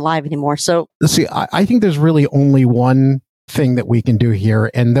 he's not alive anymore. So see, I think there's really only one thing that we can do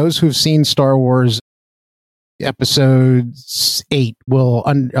here, and those who've seen Star Wars Episode 8 will,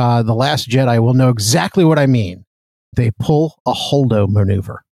 The Last Jedi, will know exactly what I mean. They pull a Holdo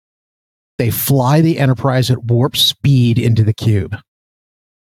maneuver. They fly the Enterprise at warp speed into the cube.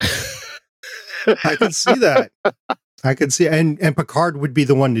 I could see that. I could see, and Picard would be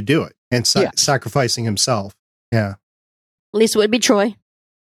the one to do it and sacrificing himself. Yeah. At least it would be Troy.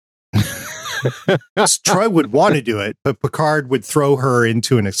 Troy would want to do it, but Picard would throw her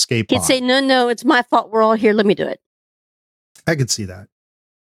into an escape pod. He'd say, no, it's my fault. We're all here. Let me do it. I could see that.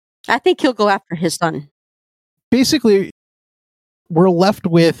 I think he'll go after his son. Basically, we're left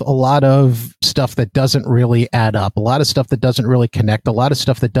with a lot of stuff that doesn't really add up, a lot of stuff that doesn't really connect, a lot of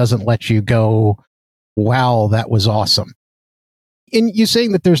stuff that doesn't let you go, wow, that was awesome. And you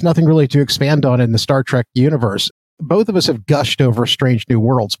saying that there's nothing really to expand on in the Star Trek universe. Both of us have gushed over Strange New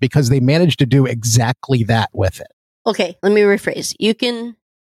Worlds because they managed to do exactly that with it. Okay, let me rephrase. You can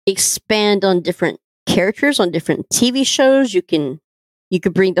expand on different characters, on different TV shows. You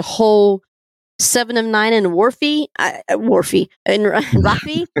could bring the whole s3e9 and Worfy and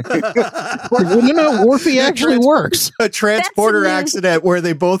Rafi. No, Worfy actually works. A transporter accident where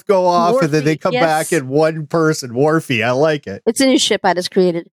they both go off Worfy, and then they come back in one person. Worfy, I like it. It's a new ship I just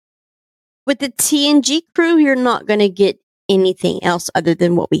created. With the TNG crew, you're not going to get anything else other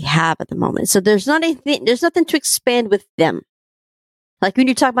than what we have at the moment. So there's nothing to expand with them. Like when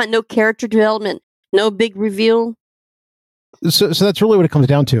you talk about no character development, no big reveal. So that's really what it comes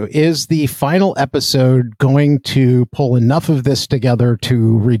down to. Is the final episode going to pull enough of this together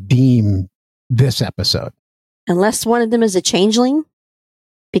to redeem this episode? Unless one of them is a changeling.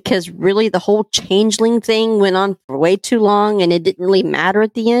 Because really the whole changeling thing went on for way too long and it didn't really matter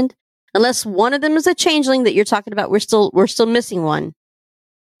at the end. Unless one of them is a changeling that you're talking about, we're still missing one.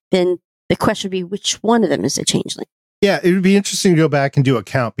 Then the question would be, which one of them is a changeling? Yeah, it would be interesting to go back and do a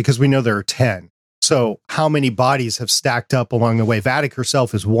count because we know there are 10. So how many bodies have stacked up along the way? Vadic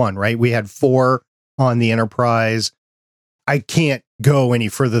herself is one, right? We had 4 on the Enterprise. I can't go any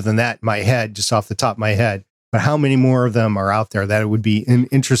further than that in my head, just off the top of my head. But how many more of them are out there? That would be an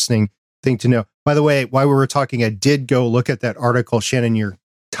interesting thing to know. By the way, while we were talking, I did go look at that article. Shannon, you're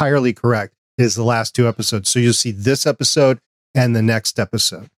entirely correct. It is the last 2 episodes. So you'll see this episode and the next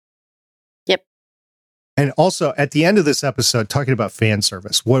episode. Yep. And also at the end of this episode, talking about fan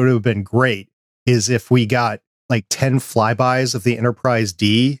service, what would have been great is if we got like 10 flybys of the Enterprise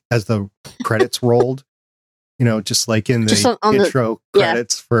D as the credits rolled, just like in the intro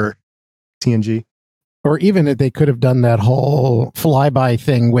credits for TNG. Or even if they could have done that whole flyby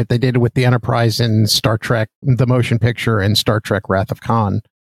thing they did with the Enterprise in Star Trek, the motion picture, and Star Trek Wrath of Khan.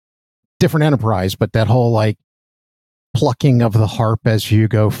 Different Enterprise, but that whole like plucking of the harp as you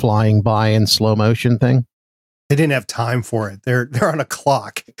go flying by in slow motion thing. They didn't have time for it. They're on a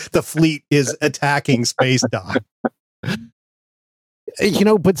clock. The fleet is attacking Space Dock.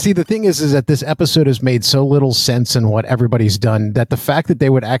 But see, the thing is that this episode has made so little sense in what everybody's done that the fact that they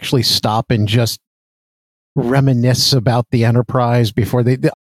would actually stop and just reminisce about the Enterprise before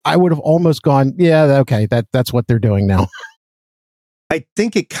I would have almost gone, yeah, okay, that's what they're doing now. I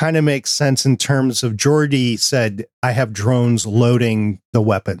think it kind of makes sense in terms of Geordi said, I have drones loading the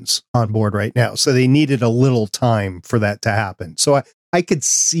weapons on board right now. So they needed a little time for that to happen. So I could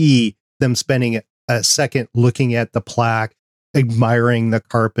see them spending a second looking at the plaque, admiring the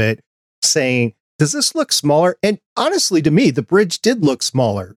carpet, saying, does this look smaller? And honestly, to me, the bridge did look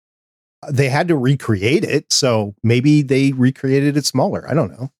smaller. They had to recreate it. So maybe they recreated it smaller. I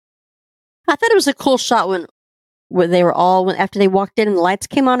don't know. I thought it was a cool shot where they were all, after they walked in and the lights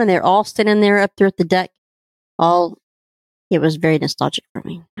came on and they're all standing there up there at the deck. It was very nostalgic for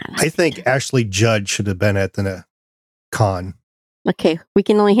me. I think Ashley Judd should have been at the con. Okay, we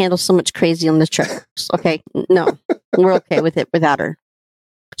can only handle so much crazy on this trip. Okay, no, we're okay with it without her.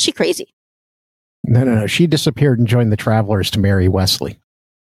 She crazy. No. She disappeared and joined the Travelers to marry Wesley.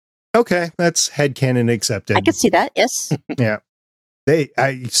 Okay, that's headcanon accepted. I could see that, yes. Yeah.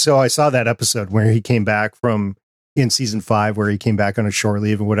 I saw that episode where he came back in season 5, where he came back on a shore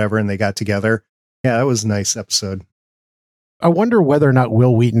leave and whatever, and they got together. Yeah, that was a nice episode. I wonder whether or not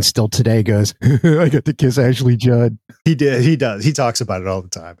Will Wheaton still today goes, I got to kiss Ashley Judd. He did. He does. He talks about it all the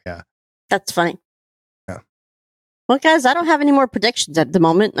time. Yeah. That's funny. Yeah. Well, guys, I don't have any more predictions at the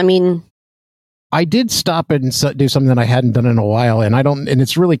moment. I mean, I did stop and do something that I hadn't done in a while, and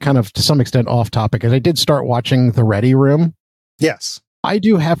it's really kind of to some extent off topic, and I did start watching The Ready Room. Yes. I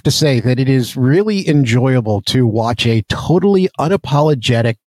do have to say that it is really enjoyable to watch a totally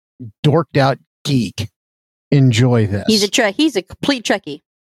unapologetic, dorked out geek enjoy this. He's a complete Trekkie.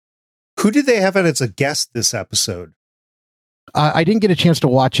 Who did they have as a guest this episode? I didn't get a chance to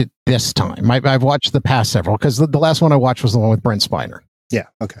watch it this time. I've watched the past several, because the last one I watched was the one with Brent Spiner. Yeah,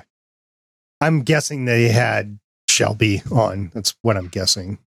 okay. I'm guessing they had Shelby on. That's what I'm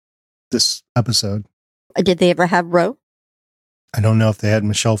guessing. This episode. Did they ever have Ro? I don't know if they had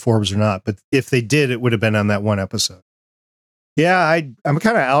Michelle Forbes or not, but if they did, it would have been on that one episode. Yeah, I'm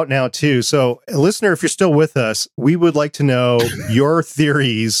kind of out now too. So, listener, if you're still with us, we would like to know your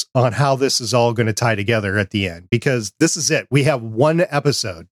theories on how this is all going to tie together at the end, because this is it. We have one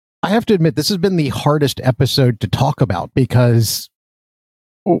episode. I have to admit, this has been the hardest episode to talk about because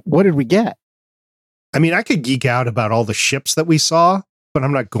what did we get? I mean, I could geek out about all the ships that we saw, but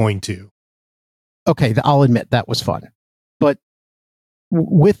I'm not going to. Okay, I'll admit that was fun. But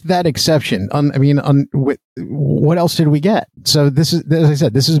with that exception, what else did we get? So this is, as I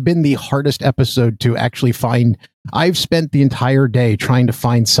said, this has been the hardest episode to actually find. I've spent the entire day trying to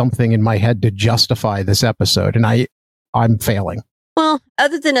find something in my head to justify this episode, and I'm failing. Well,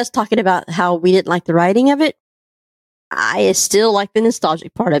 other than us talking about how we didn't like the writing of it, I still like the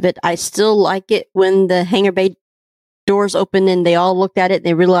nostalgic part of it. I still like it when the hangar bay doors open and they all looked at it and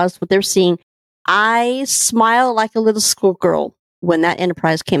they realized what they're seeing. I smile like a little schoolgirl when that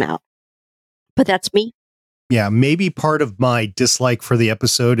Enterprise came out. But that's me. Yeah, maybe part of my dislike for the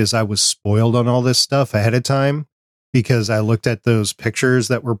episode is I was spoiled on all this stuff ahead of time because I looked at those pictures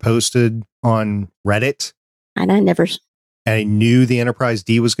that were posted on Reddit. And I knew the Enterprise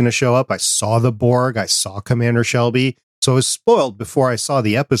D was going to show up. I saw the Borg. I saw Commander Shelby. So I was spoiled before I saw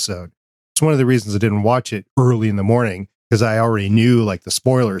the episode. It's one of the reasons I didn't watch it early in the morning, because I already knew like the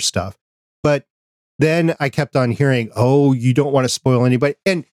spoiler stuff. But then I kept on hearing, oh, you don't want to spoil anybody.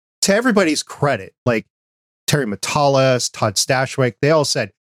 And to everybody's credit, like Terry Matalas, Todd Stashwick, they all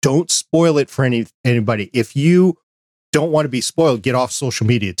said, don't spoil it for anybody. If you don't want to be spoiled, get off social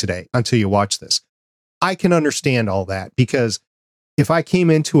media today until you watch this. I can understand all that, because if I came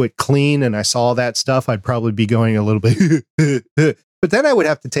into it clean and I saw that stuff, I'd probably be going a little bit, but then I would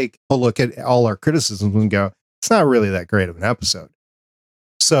have to take a look at all our criticisms and go, it's not really that great of an episode.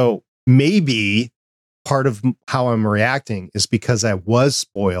 So maybe part of how I'm reacting is because I was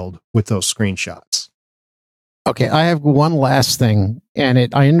spoiled with those screenshots. Okay, I have one last thing, and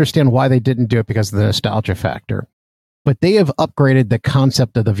I understand why they didn't do it because of the nostalgia factor. But they have upgraded the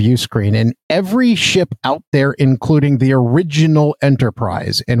concept of the view screen in every ship out there, including the original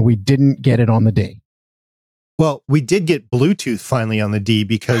Enterprise, and we didn't get it on the D. Well, we did get Bluetooth finally on the D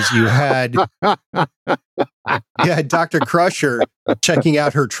because you had Dr. Crusher checking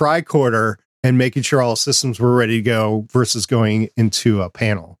out her tricorder and making sure all systems were ready to go versus going into a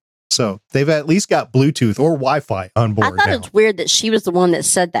panel. So they've at least got Bluetooth or Wi-Fi on board. I thought it's weird that she was the one that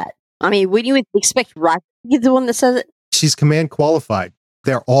said that. I mean, wouldn't you expect Riker to be the one that says it? She's command qualified.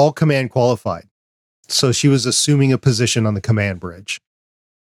 They're all command qualified. So she was assuming a position on the command bridge.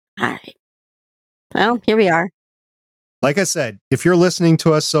 All right. Well, here we are. Like I said, if you're listening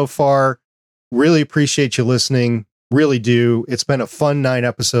to us so far, really appreciate you listening. Really do. It's been a fun 9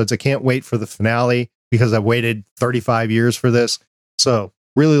 episodes. I can't wait for the finale because I waited 35 years for this. So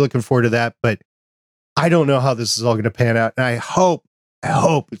really looking forward to that. But I don't know how this is all going to pan out. And I hope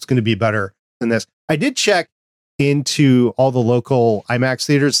it's going to be better than this. I did check into all the local IMAX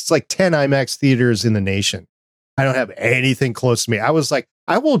theaters. It's like 10 IMAX theaters in the nation. I don't have anything close to me. I was like,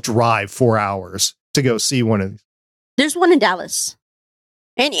 I will drive 4 hours to go see one of these. There's one in Dallas.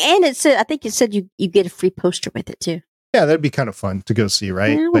 And it said, I think it said you get a free poster with it too. Yeah, that'd be kind of fun to go see,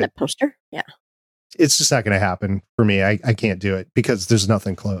 right? Yeah, I want a poster. Yeah. It's just not going to happen for me. I can't do it because there's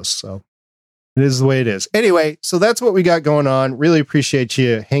nothing close. So it is the way it is. Anyway, so that's what we got going on. Really appreciate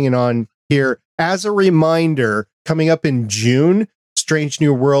you hanging on here. As a reminder, coming up in June, Strange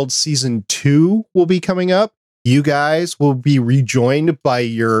New Worlds Season 2 will be coming up. You guys will be rejoined by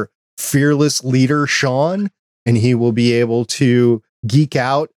your fearless leader, Sean, and he will be able to geek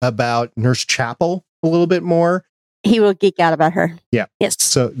out about Nurse Chapel a little bit more. He will geek out about her. Yeah. Yes.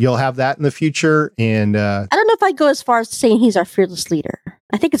 So you'll have that in the future. And I don't know if I'd go as far as saying he's our fearless leader.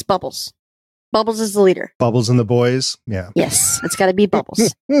 I think it's Bubbles. Bubbles is the leader. Bubbles and the boys. Yeah. Yes. It's got to be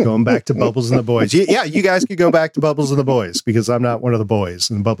Bubbles. Going back to Bubbles and the boys. Yeah. You guys could go back to Bubbles and the boys because I'm not one of the boys.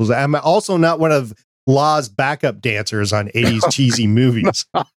 And Bubbles. I'm also not one of Law's backup dancers on 80s cheesy movies.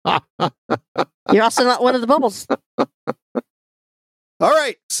 You're also not one of the Bubbles. All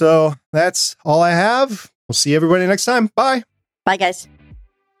right. So that's all I have. We'll see everybody next time. Bye. Bye, guys.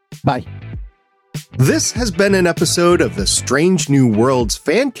 Bye. This has been an episode of the Strange New Worlds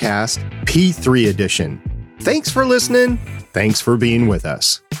Fancast P3 edition. Thanks for listening. Thanks for being with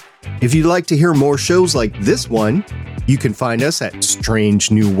us. If you'd like to hear more shows like this one, you can find us at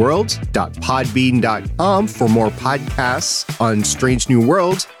strangenewworlds.podbean.com for more podcasts on Strange New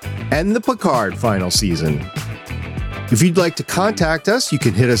Worlds and the Picard final season. If you'd like to contact us, you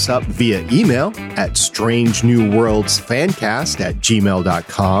can hit us up via email at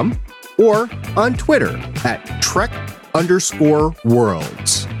strangenewworldsfancast@gmail.com or on Twitter at Trek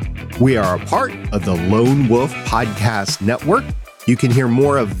 _worlds. We are a part of the Lone Wolf Podcast Network. You can hear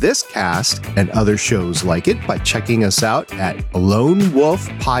more of this cast and other shows like it by checking us out at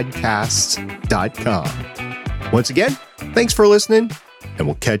lonewolfpodcasts.com. Once again, thanks for listening, and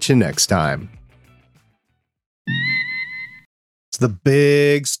we'll catch you next time. It's the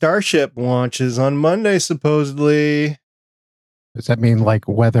big Starship launches on Monday, supposedly. Does that mean like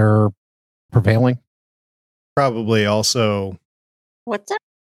weather prevailing? Probably also What's that?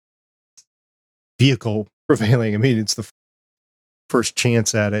 vehicle prevailing. I mean, it's the first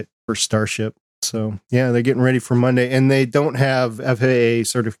chance at it for Starship. So, yeah, they're getting ready for Monday. And they don't have FAA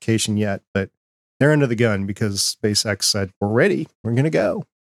certification yet, but they're under the gun because SpaceX said, we're ready. We're going to go.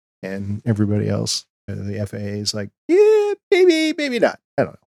 And everybody else, the FAA is like, yeah, maybe not. I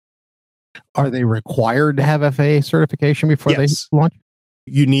don't know. Are they required to have FAA certification before they launch?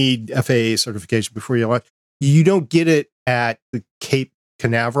 You need FAA certification before you launch. You don't get it at the Cape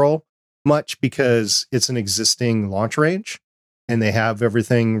Canaveral much because it's an existing launch range and they have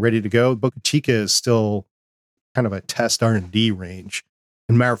everything ready to go. Boca Chica is still kind of a test R&D range.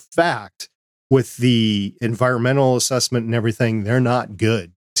 And matter of fact, with the environmental assessment and everything, they're not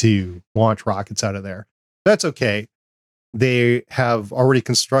good to launch rockets out of there. That's okay. They have already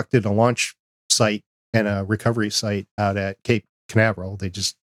constructed a launch site and a recovery site out at Cape Canaveral. They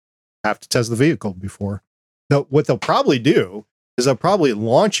just have to test the vehicle before. What they'll probably do is they'll probably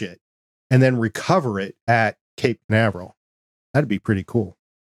launch it and then recover it at Cape Canaveral. That'd be pretty cool.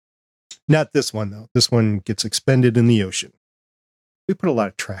 Not this one, though. This one gets expended in the ocean. We put a lot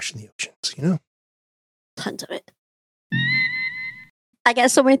of trash in the oceans, you know? Tons of it. I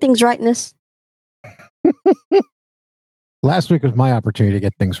got so many things right in this. Last week was my opportunity to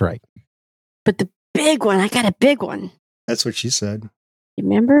get things right. But the big one, I got a big one. That's what she said.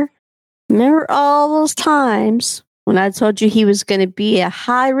 Remember all those times when I told you he was going to be a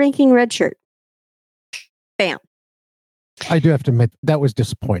high-ranking redshirt? Bam. I do have to admit, that was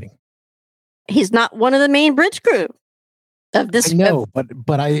disappointing. He's not one of the main bridge crew of this. I know,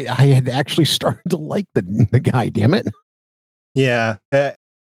 but I had actually started to like the guy, damn it. Yeah.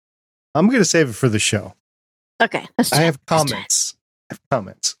 I'm going to save it for the show. Okay. I have comments.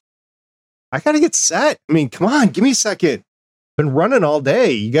 I got to get set. I mean, come on, give me a second. Been running all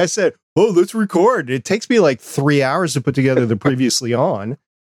day. You guys said, oh, let's record. It takes me like 3 hours to put together the previously on.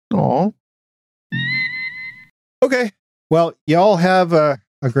 Oh. Okay. Well, y'all have a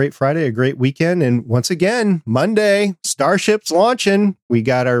great Friday, a great weekend. And once again, Monday, Starship's launching. We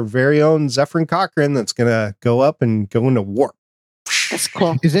got our very own Zephyr Cochrane that's going to go up and go into warp. That's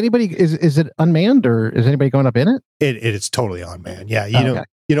cool. Is it unmanned or is anybody going up in it? It is totally unmanned. Yeah.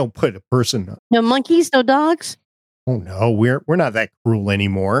 You don't put a person. No monkeys, no dogs. Oh no, we're not that cruel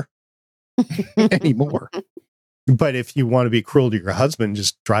anymore. But if you want to be cruel to your husband,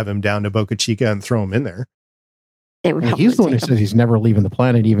 just drive him down to Boca Chica and throw him in there. He's the one who says he's never leaving the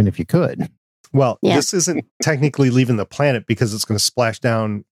planet, even if you could. Well, This isn't technically leaving the planet because it's going to splash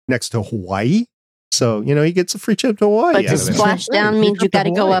down next to Hawaii. So, he gets a free trip to Hawaii. But to splash down means you got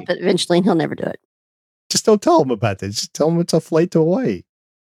to go up eventually, and he'll never do it. Just don't tell him about this. Just tell him it's a flight to Hawaii.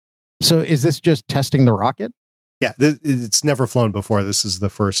 So is this just testing the rocket? Yeah, it's never flown before. This is the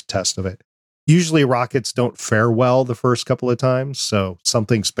first test of it. Usually rockets don't fare well the first couple of times, so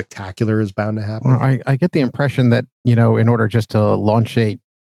something spectacular is bound to happen. Well, I get the impression that, in order just to launch a,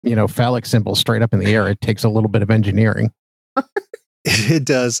 phallic symbol straight up in the air, it takes a little bit of engineering. It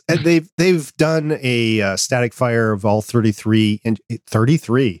does. And they've done a static fire of all 33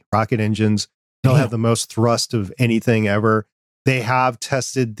 rocket engines. They'll have the most thrust of anything ever. They have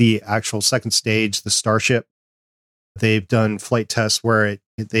tested the actual second stage, the Starship. They've done flight tests where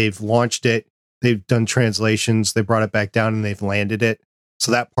they've launched it. They've done translations. They brought it back down and they've landed it.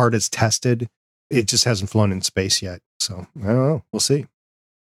 So that part is tested. It just hasn't flown in space yet. So I don't know. We'll see.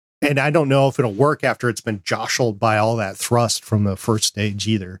 And I don't know if it'll work after it's been jostled by all that thrust from the first stage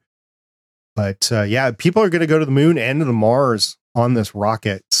either. But people are going to go to the moon and to the Mars on this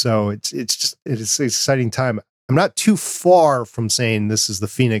rocket. So it's an exciting time. I'm not too far from saying this is the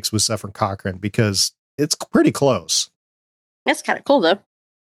Phoenix with Zephyr Cochrane because it's pretty close. That's kind of cool, though.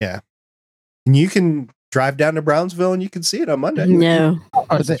 Yeah. And you can drive down to Brownsville and you can see it on Monday. No.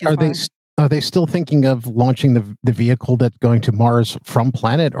 Are they still thinking of launching the vehicle that's going to Mars from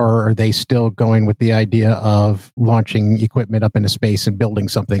planet, or are they still going with the idea of launching equipment up into space and building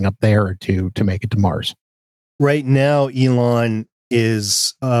something up there to make it to Mars? Right now, Elon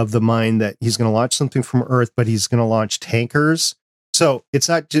is of the mind that he's going to launch something from Earth, but he's going to launch tankers. So it's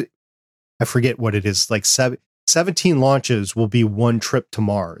not just, I forget what it is, like 17 launches will be one trip to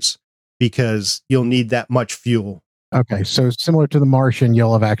Mars because you'll need that much fuel Okay, so similar to the Martian,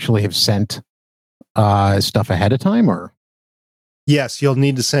 you'll have actually have sent stuff ahead of time, or? Yes, you'll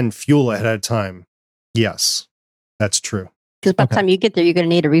need to send fuel ahead of time. Yes, that's true. Because by the time you get there, you're going to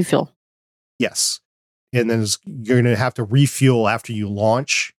need a refill. Yes. And then you're going to have to refuel after you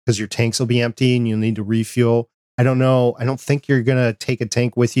launch because your tanks will be empty and you'll need to refuel. I don't know. I don't think you're going to take a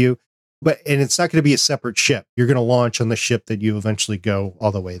tank with you, and it's not going to be a separate ship. You're going to launch on the ship that you eventually go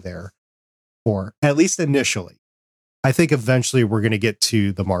all the way there for, at least initially. I think eventually we're going to get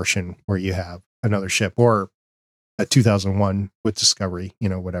to the Martian where you have another ship, or a 2001 with Discovery,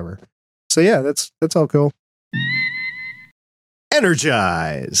 whatever. So yeah, that's all cool.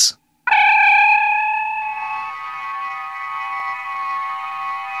 Energize.